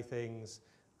overlay things.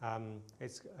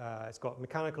 It's got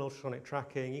mechanical ultrasonic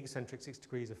tracking, egocentric 6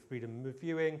 degrees of freedom of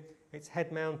viewing. It's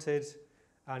head-mounted,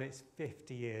 and it's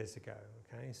 50 years ago.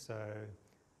 Okay, so,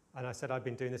 and I said I've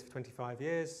been doing this for 25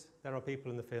 years. There are people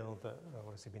in the field that have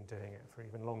obviously been doing it for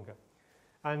even longer.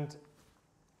 And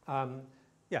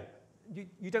yeah,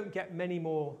 you don't get many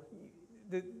more.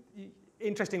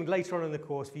 Interesting later on in the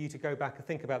course for you to go back and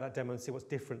think about that demo and see what's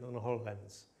different than a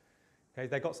HoloLens. Okay,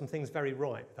 they got some things very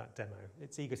right with that demo.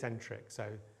 It's egocentric,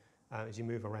 so as you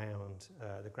move around,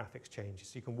 the graphics change,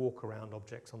 so you can walk around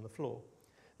objects on the floor.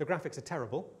 The graphics are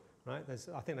terrible, right?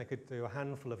 I think they could do a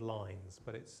handful of lines,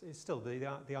 but it's still,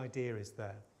 the idea is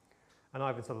there. And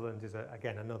Ivan Sutherland is,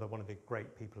 again, another one of the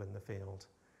great people in the field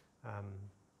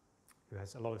who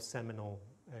has a lot of seminal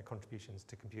contributions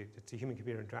to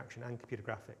human-computer interaction and computer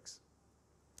graphics.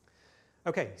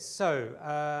 Okay, so,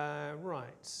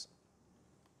 right.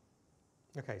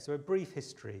 Okay, so a brief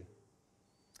history.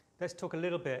 Let's talk a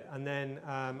little bit, and then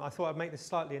I thought I'd make this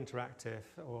slightly interactive,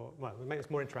 or, well, we'll make this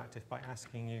more interactive by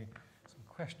asking you some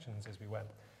questions as we went.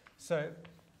 So,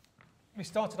 we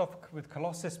started off with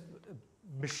Colossus,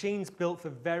 machines built for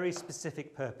very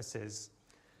specific purposes.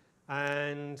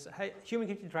 And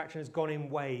human-computer interaction has gone in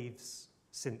waves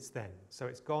since then. So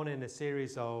it's gone in a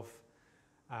series of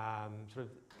sort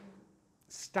of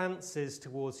stances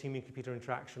towards human-computer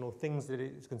interaction, or things that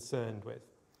it is concerned with.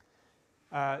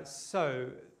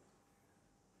 So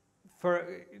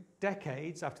for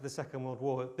decades after the Second World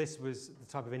War, this was the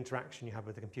type of interaction you have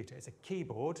with the computer. It's a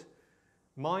keyboard.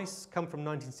 Mice come from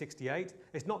 1968.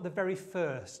 It's not the very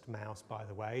first mouse, by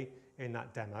the way, in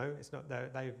that demo. It's not.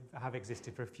 They have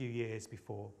existed for a few years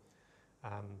before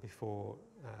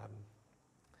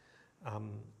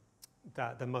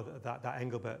that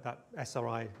Engelbert, that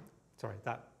SRI, sorry,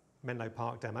 that Menlo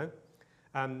Park demo.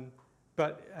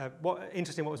 But what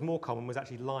was more common was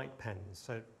actually light pens.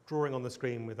 So drawing on the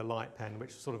screen with a light pen,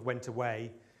 which sort of went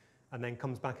away and then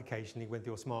comes back occasionally with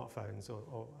your smartphones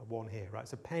or one here, right?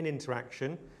 So pen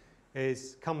interaction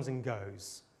comes and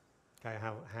goes, okay,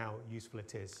 how useful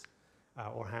it is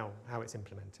or how it's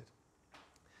implemented.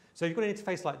 So you've got an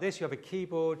interface like this, you have a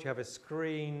keyboard, you have a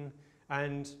screen,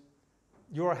 and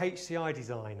you're a HCI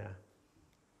designer,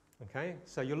 okay?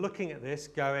 So you're looking at this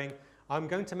going, I'm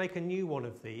going to make a new one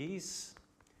of these.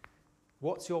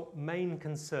 What's your main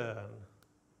concern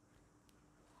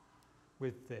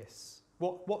with this?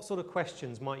 What sort of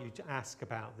questions might you ask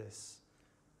about this?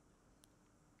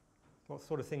 What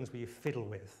sort of things will you fiddle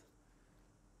with?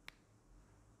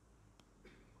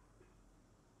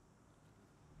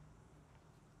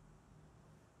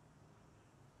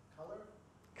 Color?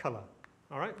 Color.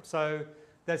 All right. So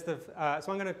there's the.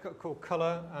 So I'm going to call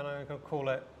color, and I'm going to call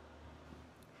it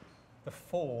the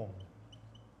form.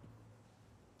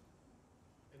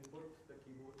 Input, the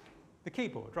keyboard. The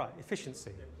keyboard, right? Efficiency.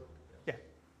 Input, yeah.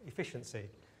 Efficiency.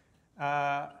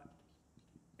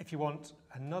 If you want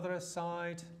another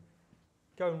aside,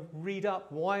 go and read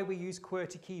up why we use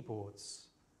QWERTY keyboards.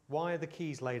 Why are the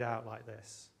keys laid out like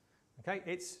this? Okay,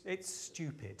 it's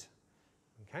stupid.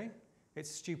 Okay,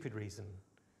 it's a stupid reason.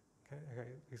 Okay,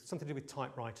 it's something to do with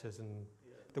typewriters and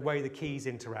the way the keys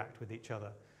interact with each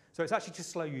other. So it's actually to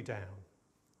slow you down.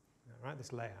 All right,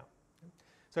 this layout.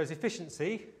 So it's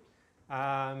efficiency.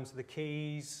 So the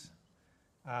keys.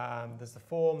 There's the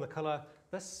form, the color,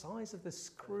 the size of the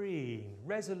screen,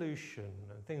 resolution,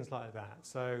 and things like that.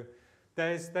 So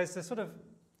there's the sort of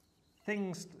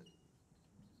things,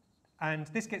 and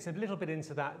this gets a little bit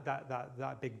into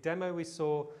that big demo we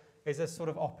saw. Is a sort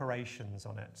of operations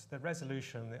on it, the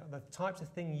resolution, the types of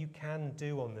thing you can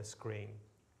do on the screen.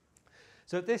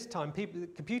 So at this time,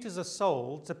 computers are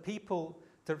sold to people,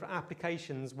 to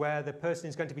applications where the person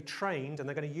is going to be trained and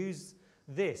they're going to use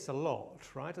this a lot,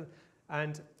 right?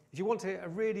 And if you want a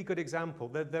really good example,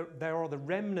 there are the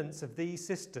remnants of these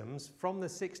systems from the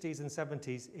 60s and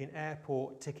 70s in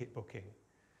airport ticket booking.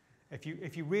 If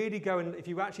you really go and if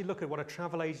you actually look at what a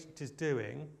travel agent is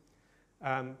doing,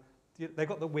 they've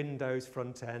got the Windows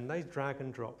front end, they drag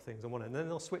and drop things on one end, and then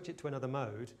they'll switch it to another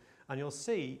mode, and you'll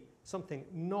see something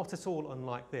not at all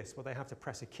unlike this, where they have to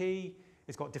press a key.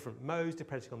 It's got different modes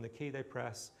depending on the key they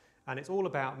press, and it's all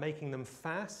about making them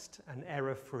fast and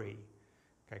error-free.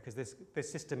 Okay, because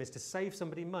this system is to save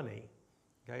somebody money.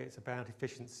 Okay, it's about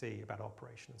efficiency, about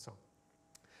operation, and so on.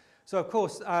 So of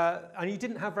course, and you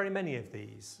didn't have very many of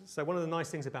these. So one of the nice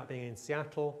things about being in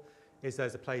Seattle is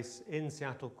there's a place in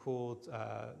Seattle called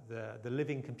the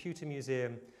Living Computer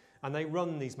Museum, and they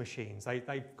run these machines.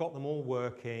 They've got them all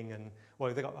working, and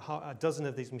well, they've got a dozen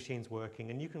of these machines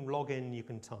working, and you can log in, you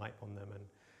can type on them,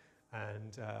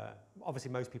 and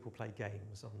obviously most people play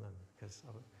games on them, because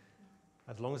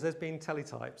as long as there's been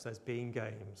teletypes, there's been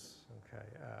games. Okay,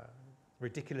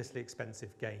 ridiculously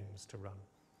expensive games to run.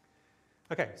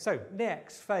 Okay, so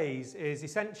next phase is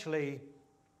essentially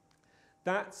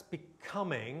that's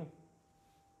becoming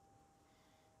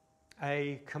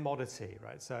a commodity,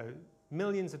 right? So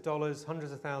millions of dollars,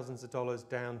 hundreds of thousands of dollars,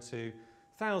 down to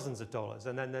thousands of dollars,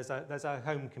 and then there's a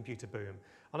home computer boom.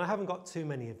 And I haven't got too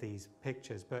many of these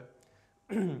pictures, but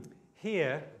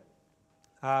here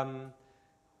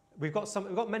we've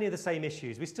got many of the same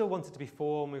issues. We still want it to be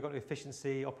form, we've got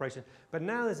efficiency, operation, but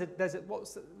now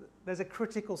there's a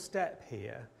critical step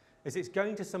here. Is it's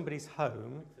going to somebody's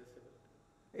home.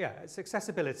 Yeah, it's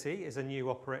accessibility is a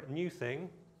new thing.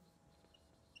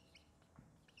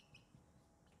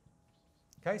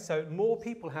 Okay, so more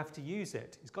people have to use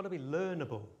it. It's got to be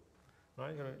learnable,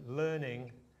 right?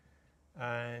 Learning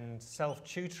and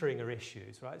self-tutoring are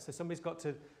issues, right? So somebody's got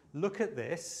to look at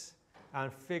this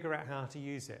and figure out how to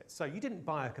use it. So you didn't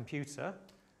buy a computer,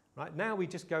 right? Now we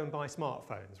just go and buy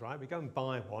smartphones, right? We go and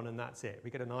buy one and that's it.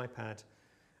 We get an iPad.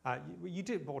 You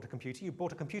did bought a computer. You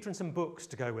bought a computer and some books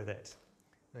to go with it,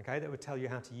 okay, that would tell you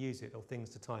how to use it or things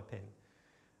to type in.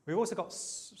 We've also got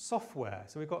software.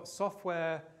 So we've got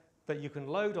software that you can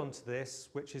load onto this,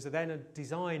 which is then a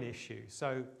design issue.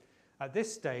 So at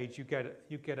this stage, you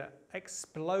get an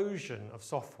explosion of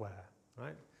software,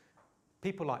 right?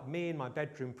 People like me in my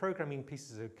bedroom programming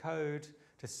pieces of code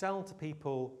to sell to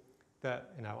people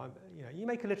that, you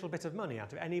make a little bit of money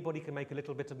out of it. Anybody can make a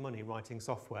little bit of money writing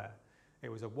software. It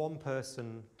was a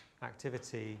one-person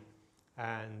activity,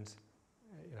 and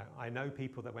I know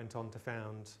people that went on to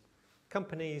found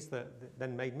companies that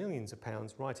then made millions of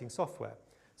pounds writing software.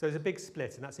 So there's a big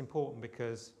split, and that's important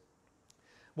because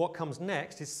what comes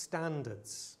next is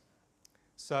standards.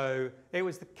 So it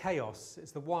was the chaos,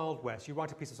 it's the Wild West. You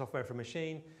write a piece of software for a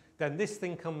machine, then this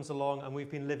thing comes along and we've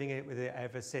been living with it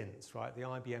ever since, right? The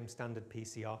IBM standard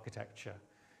PC architecture,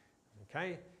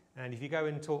 okay? And if you go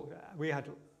and talk, we had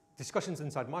discussions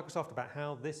inside Microsoft about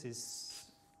how this is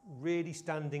really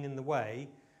standing in the way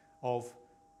of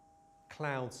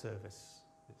cloud service.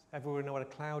 Everyone know what a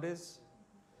cloud is?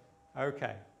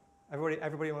 Okay.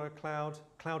 Everybody know what a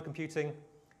cloud computing?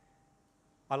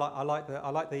 I like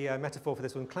the metaphor for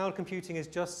this one. Cloud computing is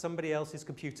just somebody else's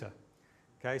computer.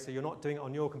 Okay, so you're not doing it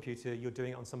on your computer, you're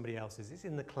doing it on somebody else's. It's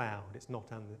in the cloud. It's not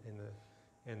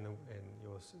in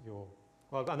your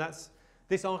well, and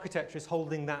this architecture is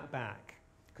holding that back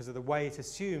because of the way it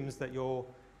assumes that you've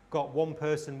got one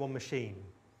person, one machine.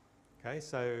 Okay,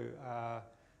 so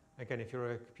again, if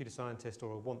you're a computer scientist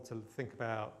or want to think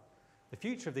about the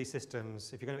future of these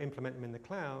systems, if you're going to implement them in the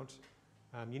cloud,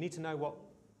 you need to know what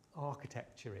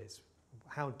architecture is,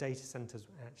 how data centers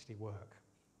actually work.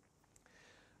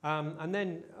 And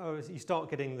then you start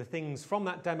getting the things from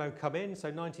that demo come in. So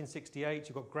 1968,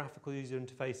 you've got graphical user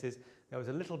interfaces. There was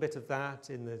a little bit of that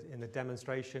in the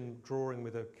demonstration, drawing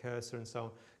with a cursor and so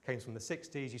on. Came from the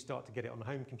 60s. You start to get it on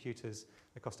home computers.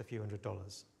 They cost a few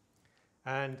 $100s.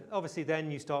 And obviously then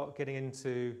you start getting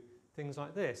into things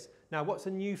like this. Now, what's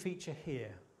a new feature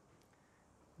here?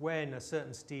 When a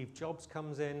certain Steve Jobs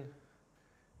comes in,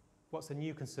 what's a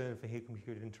new concern for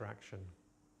human-computer interaction?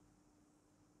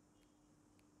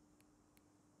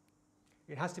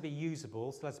 It has to be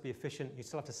usable, so it has to be efficient. You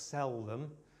still have to sell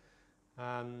them.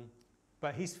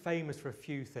 But he's famous for a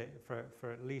few things,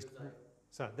 for at least... Design.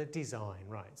 So the design,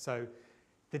 right. So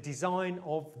the design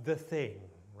of the thing,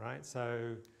 right?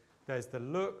 So there's the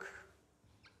look,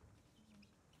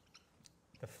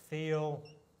 the feel,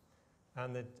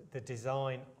 and the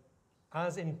design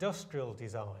as industrial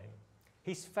design.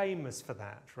 He's famous for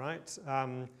that, right?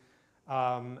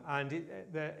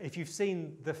 If you've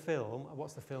seen the film,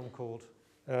 what's the film called?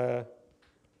 The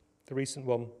recent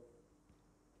one.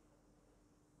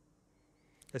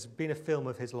 There's been a film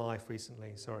of his life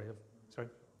recently. Sorry.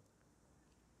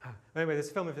 Anyway,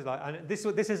 there's a film of his life, and this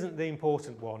isn't the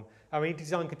important one. I mean, he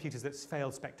designed computers that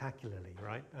failed spectacularly,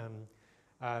 right?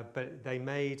 But they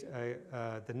made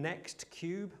the Next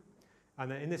Cube,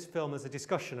 and in this film there's a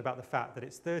discussion about the fact that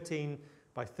it's 13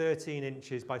 by 13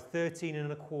 inches by 13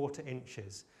 1/4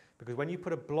 inches, because when you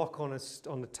put a block on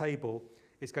the table,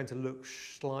 it's going to look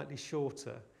slightly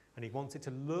shorter, and he wants it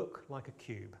to look like a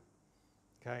cube,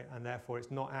 okay? And therefore it's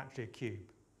not actually a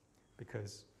cube,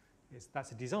 because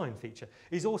that's a design feature.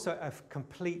 He's also a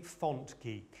complete font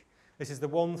geek. This is the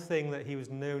one thing that he was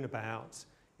known about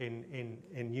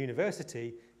in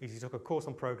university. He took a course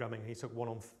on programming, and he took one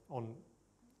on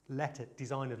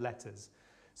design of letters.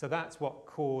 So that's what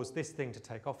caused this thing to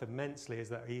take off immensely, is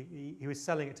that he was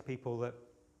selling it to people that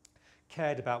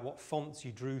cared about what fonts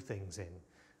you drew things in.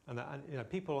 And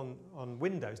people on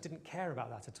Windows didn't care about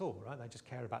that at all, right? They just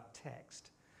cared about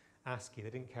text, ASCII. They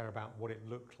didn't care about what it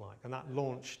looked like. And that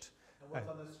launched... And what's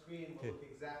on the screen will look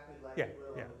exactly like yeah, it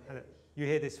will yeah. on the page. You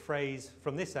hear this phrase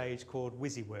from this age called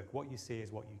WYSIWYG. What you see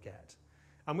is what you get.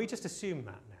 And we just assume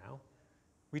that now.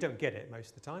 We don't get it most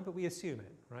of the time, but we assume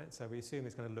it, right? So we assume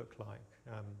it's going to look like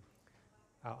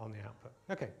on the output.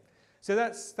 Okay, so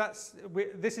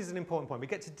this is an important point. We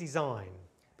get to design,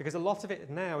 because a lot of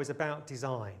it now is about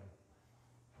design.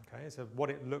 Okay, so what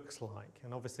it looks like.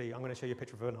 And obviously, I'm going to show you a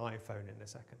picture of an iPhone in a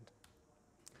second.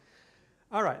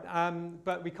 All right,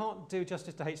 but we can't do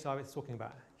justice to HCI without talking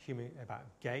about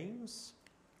games.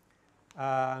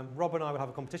 Rob and I will have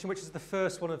a competition. Which is the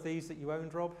first one of these that you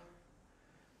owned, Rob?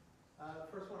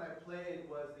 The first one I played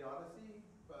was the Odyssey,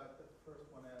 but the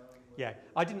first one I owned was Yeah,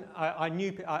 I didn't. I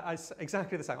knew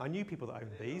exactly the same. I knew people that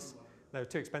owned these. They were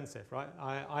too expensive, right?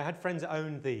 I had friends that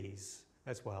owned these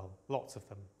as well, lots of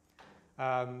them.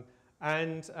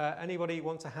 Anybody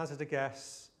want to hazard a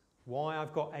guess why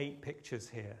I've got 8 pictures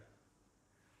here?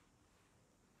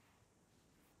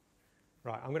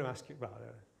 Right, I'm going to ask you. Well,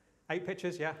 8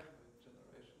 pictures, yeah.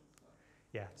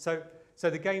 Yeah. So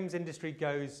the games industry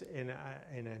goes in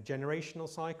a generational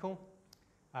cycle,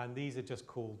 and these are just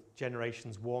called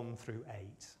generations 1 through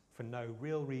 8 for no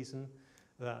real reason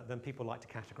than people like to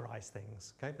categorize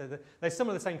things. Okay, they're some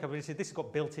of the same companies. This has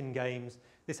got built-in games.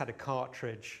 This had a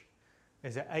cartridge.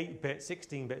 There's an 8-bit,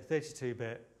 16-bit,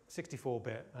 32-bit,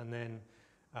 64-bit, and then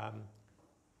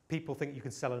people think you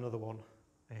can sell another one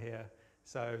here.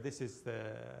 So this is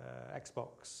the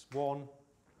Xbox One.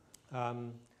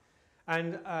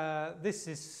 This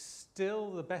is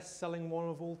still the best-selling one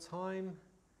of all time.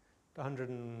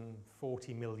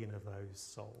 140 million of those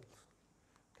sold.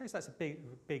 Okay, so that's a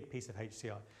big piece of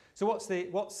HCI. So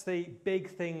what's the big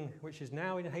thing which is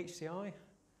now in HCI?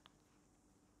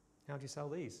 How do you sell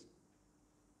these?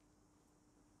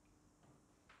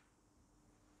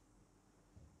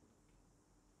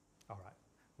 All right,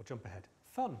 we'll jump ahead.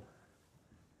 Fun.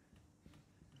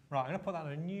 Right, I'm going to put that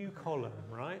in a new column,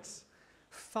 right?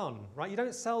 Fun, right? You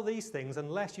don't sell these things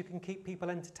unless you can keep people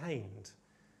entertained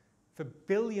for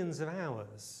billions of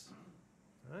hours,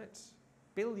 right?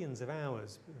 Billions of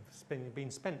hours been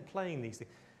spent playing these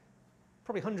things.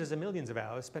 Probably hundreds of millions of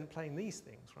hours spent playing these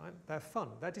things, right? They're fun,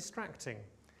 they're distracting.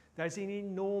 There's an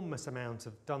enormous amount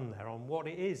of done there on what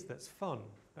it is that's fun.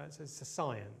 It's a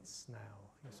science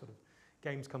now. Sort of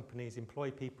games companies employ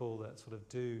people that sort of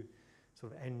do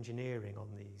sort of engineering on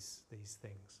these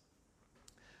things.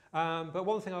 But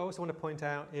one thing I also want to point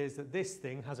out is that this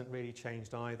thing hasn't really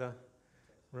changed either,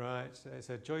 right? It's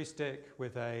a joystick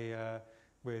with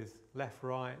with left,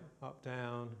 right, up,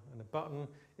 down, and a button.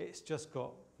 It's just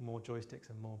got more joysticks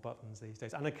and more buttons these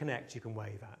days, and a Kinect you can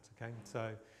wave at. Okay,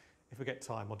 so if we get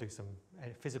time, I'll do some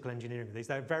physical engineering with these.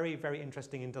 They're very, very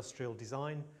interesting industrial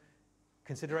design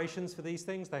considerations for these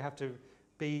things. They have to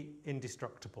be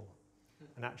indestructible,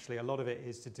 and actually, a lot of it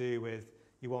is to do with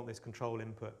you want this control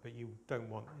input, but you don't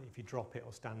want, if you drop it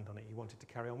or stand on it, you want it to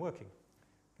carry on working.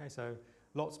 Okay, so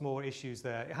lots more issues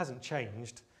there. It hasn't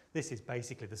changed. This is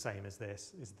basically the same as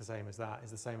this, is the same as that, is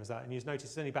the same as that. And you notice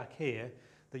it's only back here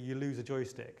that you lose a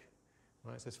joystick.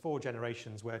 Right? So there's 4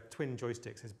 generations where twin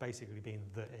joysticks has basically been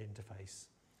the interface.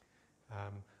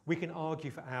 We can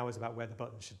argue for hours about where the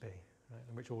buttons should be, right,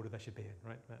 and which order they should be in.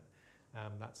 Right?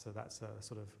 That's a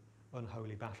sort of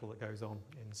unholy battle that goes on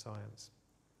in science,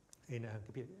 in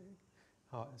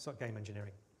game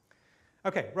engineering.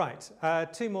 Okay, right.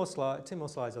 2 more slides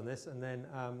on this, and then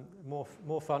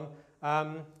more fun.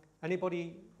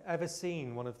 Anybody ever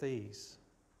seen one of these?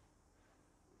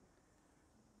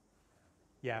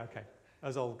 Yeah, okay.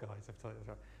 Those old guys, I've told you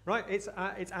that. Right, it's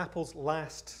Apple's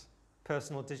last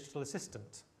personal digital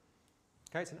assistant.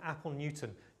 Okay, it's an Apple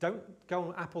Newton. Don't go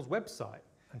on Apple's website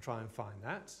and try and find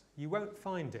that. You won't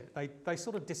find it. They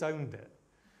sort of disowned it.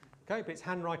 Okay, but it's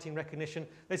handwriting recognition.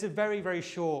 There's a very, very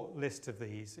short list of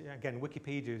these. Again,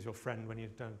 Wikipedia is your friend when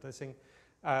you've done this thing.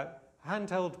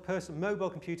 Handheld mobile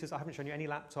computers, I haven't shown you any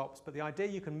laptops, but the idea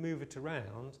you can move it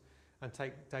around and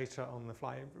take data on the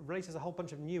fly raises a whole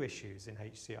bunch of new issues in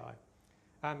HCI.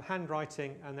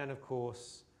 Handwriting, and then of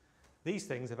course, these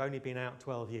things have only been out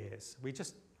 12 years. We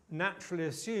just naturally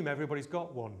assume everybody's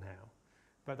got one now,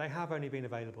 but they have only been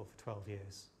available for 12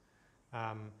 years.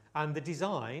 And the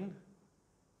design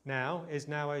is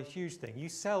now a huge thing. You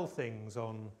sell things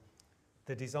on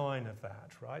the design of that,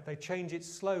 right? They change it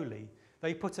slowly.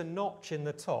 They put a notch in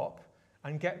the top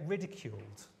and get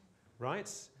ridiculed,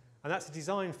 right? And that's a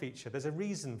design feature. There's a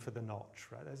reason for the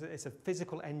notch, right? It's a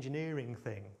physical engineering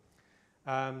thing.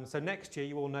 So next year,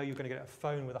 you all know you're going to get a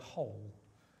phone with a hole,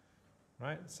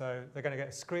 right? So they're going to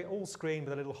get a all screen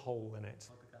with a little hole in it.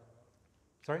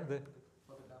 Sorry? For the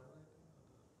camera?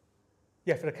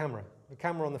 Yeah, for the camera. The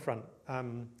camera on the front.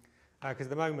 Because at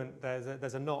the moment,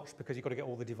 there's a notch because you've got to get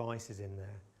all the devices in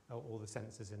there, all the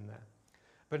sensors in there.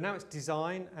 But now it's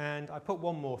design, and I put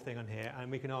one more thing on here,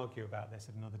 and we can argue about this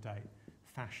at another day.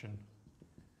 Fashion.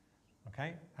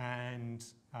 Okay? And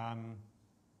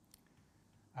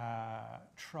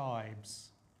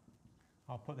tribes.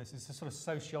 I'll put this, it's a sort of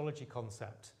sociology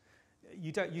concept.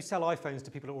 You sell iPhones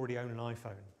to people who already own an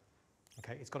iPhone.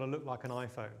 Okay? It's got to look like an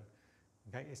iPhone.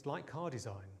 Okay? It's like car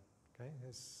design. Okay?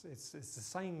 It's the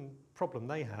same problem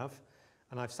they have.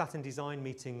 And I've sat in design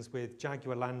meetings with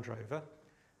Jaguar Land Rover,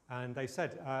 and they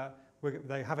said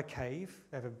they have a cave,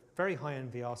 they have a very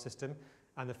high-end VR system,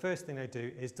 and the first thing they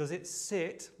do is, does it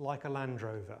sit like a Land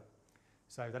Rover?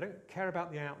 So they don't care about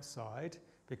the outside,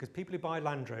 because people who buy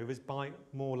Land Rovers buy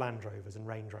more Land Rovers and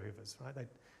Range Rovers, right?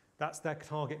 That's their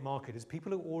target market, is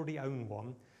people who already own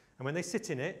one. And when they sit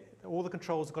in it, all the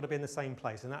controls have got to be in the same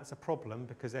place, and that's a problem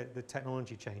because the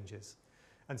technology changes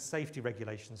and safety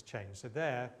regulations change. So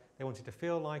there, they wanted to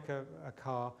feel like a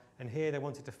car, and here they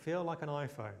wanted to feel like an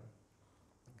iPhone.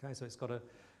 Okay, so it's got a,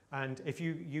 and if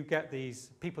you get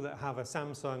these people that have a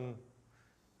Samsung,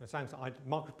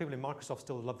 people in Microsoft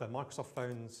still love their Microsoft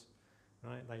phones,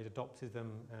 right? They adopted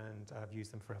them and have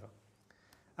used them forever.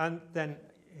 And then,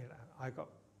 you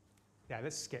know,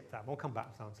 let's skip that. We'll come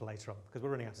back to that later on because we're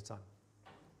running out of time.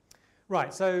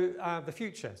 Right, so the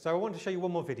future. So I want to show you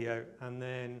one more video, and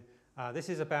then this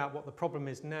is about what the problem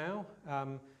is now.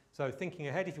 So thinking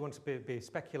ahead, if you want to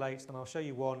speculate, then I'll show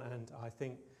you one, and I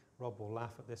think Rob will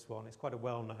laugh at this one. It's quite a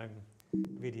well-known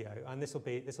video, and this will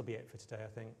be it for today, I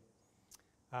think.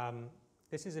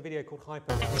 This is a video called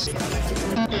Hyper.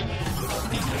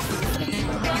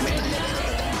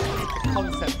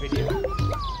 Concept video done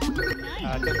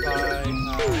by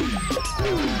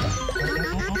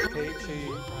Keiichi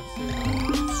Matsuda,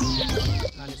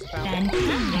 and it's about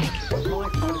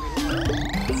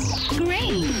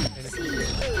Great.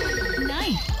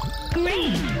 Nice.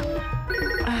 Great.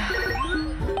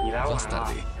 Más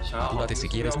tarde, apúrate si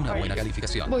quieres una buena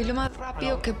calificación. Voy lo más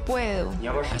rápido que puedo.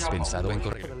 ¿Has pensado en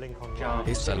correr?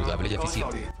 Es saludable y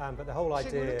eficiente. Seguro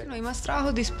que no hay más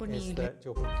trabajo disponible.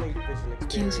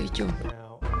 ¿Quién soy yo?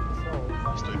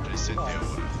 Estoy presente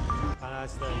ahora.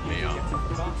 Leo.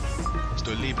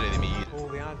 Estoy libre de mi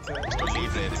ira. Estoy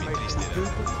libre de mi tristeza.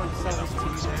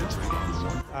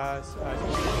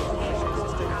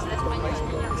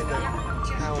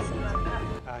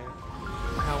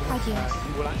 How you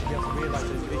will actually be able to realise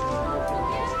those visions of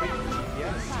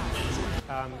GPS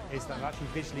is that they're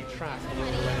actually visually tracked on your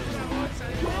lens,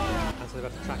 and so they've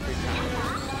got to track your camera.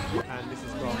 And this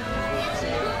is from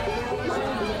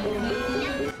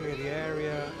clear the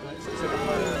area.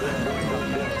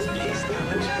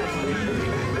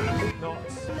 Not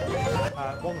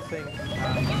one thing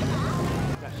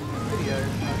that in the video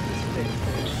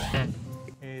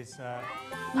is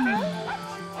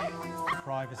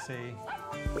privacy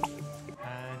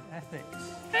and ethics.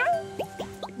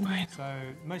 So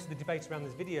most of the debate around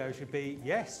this video should be,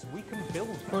 yes, we can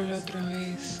build that.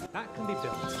 That can be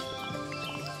built.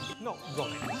 Not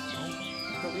right,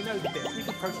 but we know the bits. We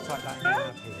can prototype that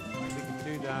now here. We can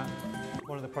do that.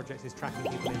 One of the projects is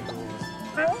tracking people indoors.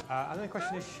 And then the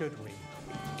question is, should we?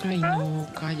 Ay, no,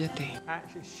 cállate.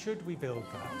 Actually, should we build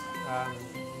that?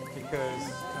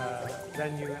 Because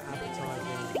then you're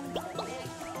advertising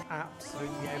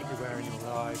absolutely everywhere in your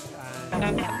life,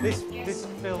 and this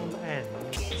film ends.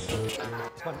 It's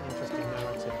quite an interesting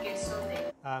narrative.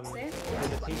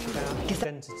 With a piece about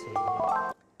identity.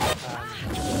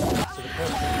 So the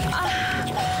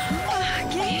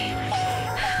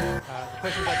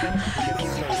person's identity gets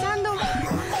stolen.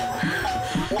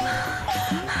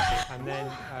 And then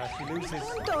she loses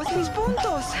mis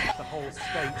puntos. the whole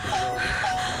state of the world.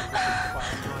 Which is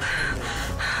quite a nice ending.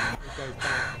 It goes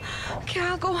back. ¿Qué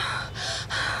hago?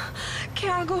 ¿Qué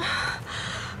hago?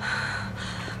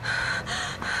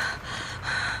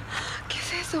 ¿Qué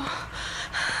es eso?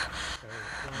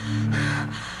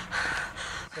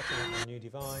 Setting up a new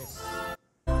device.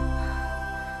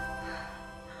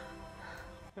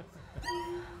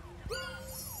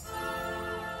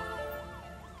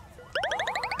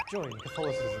 Join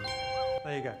Catholicism.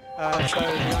 There you go. So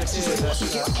the idea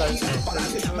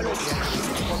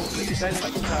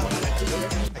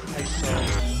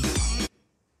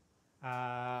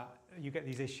that you get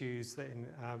these issues that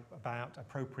about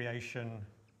appropriation,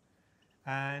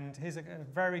 and here's a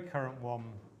very current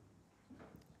one: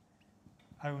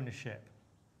 ownership.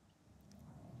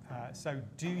 So,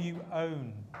 do you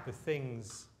own the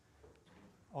things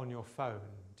on your phone?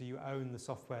 Do you own the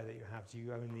software that you have? Do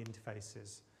you own the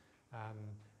interfaces?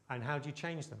 And how do you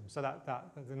change them? So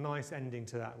there's a nice ending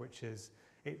to that, which is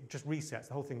it just resets,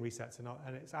 the whole thing resets, and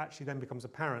it actually then becomes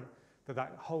apparent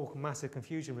that whole massive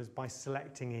confusion was by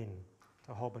selecting in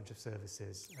to a whole bunch of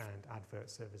services and advert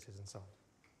services and so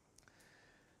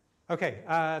on. Okay,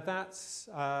 that's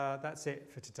it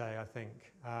for today, I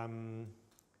think.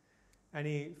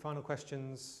 Any final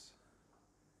questions?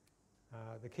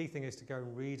 The key thing is to go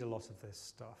and read a lot of this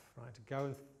stuff, right? To go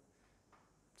and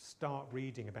start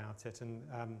reading about it, and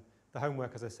the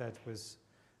homework, as I said, was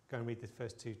go and read the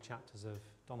first 2 chapters of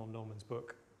Donald Norman's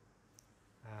book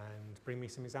and bring me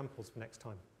some examples for next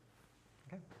time.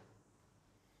 Okay?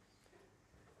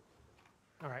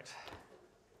 All right.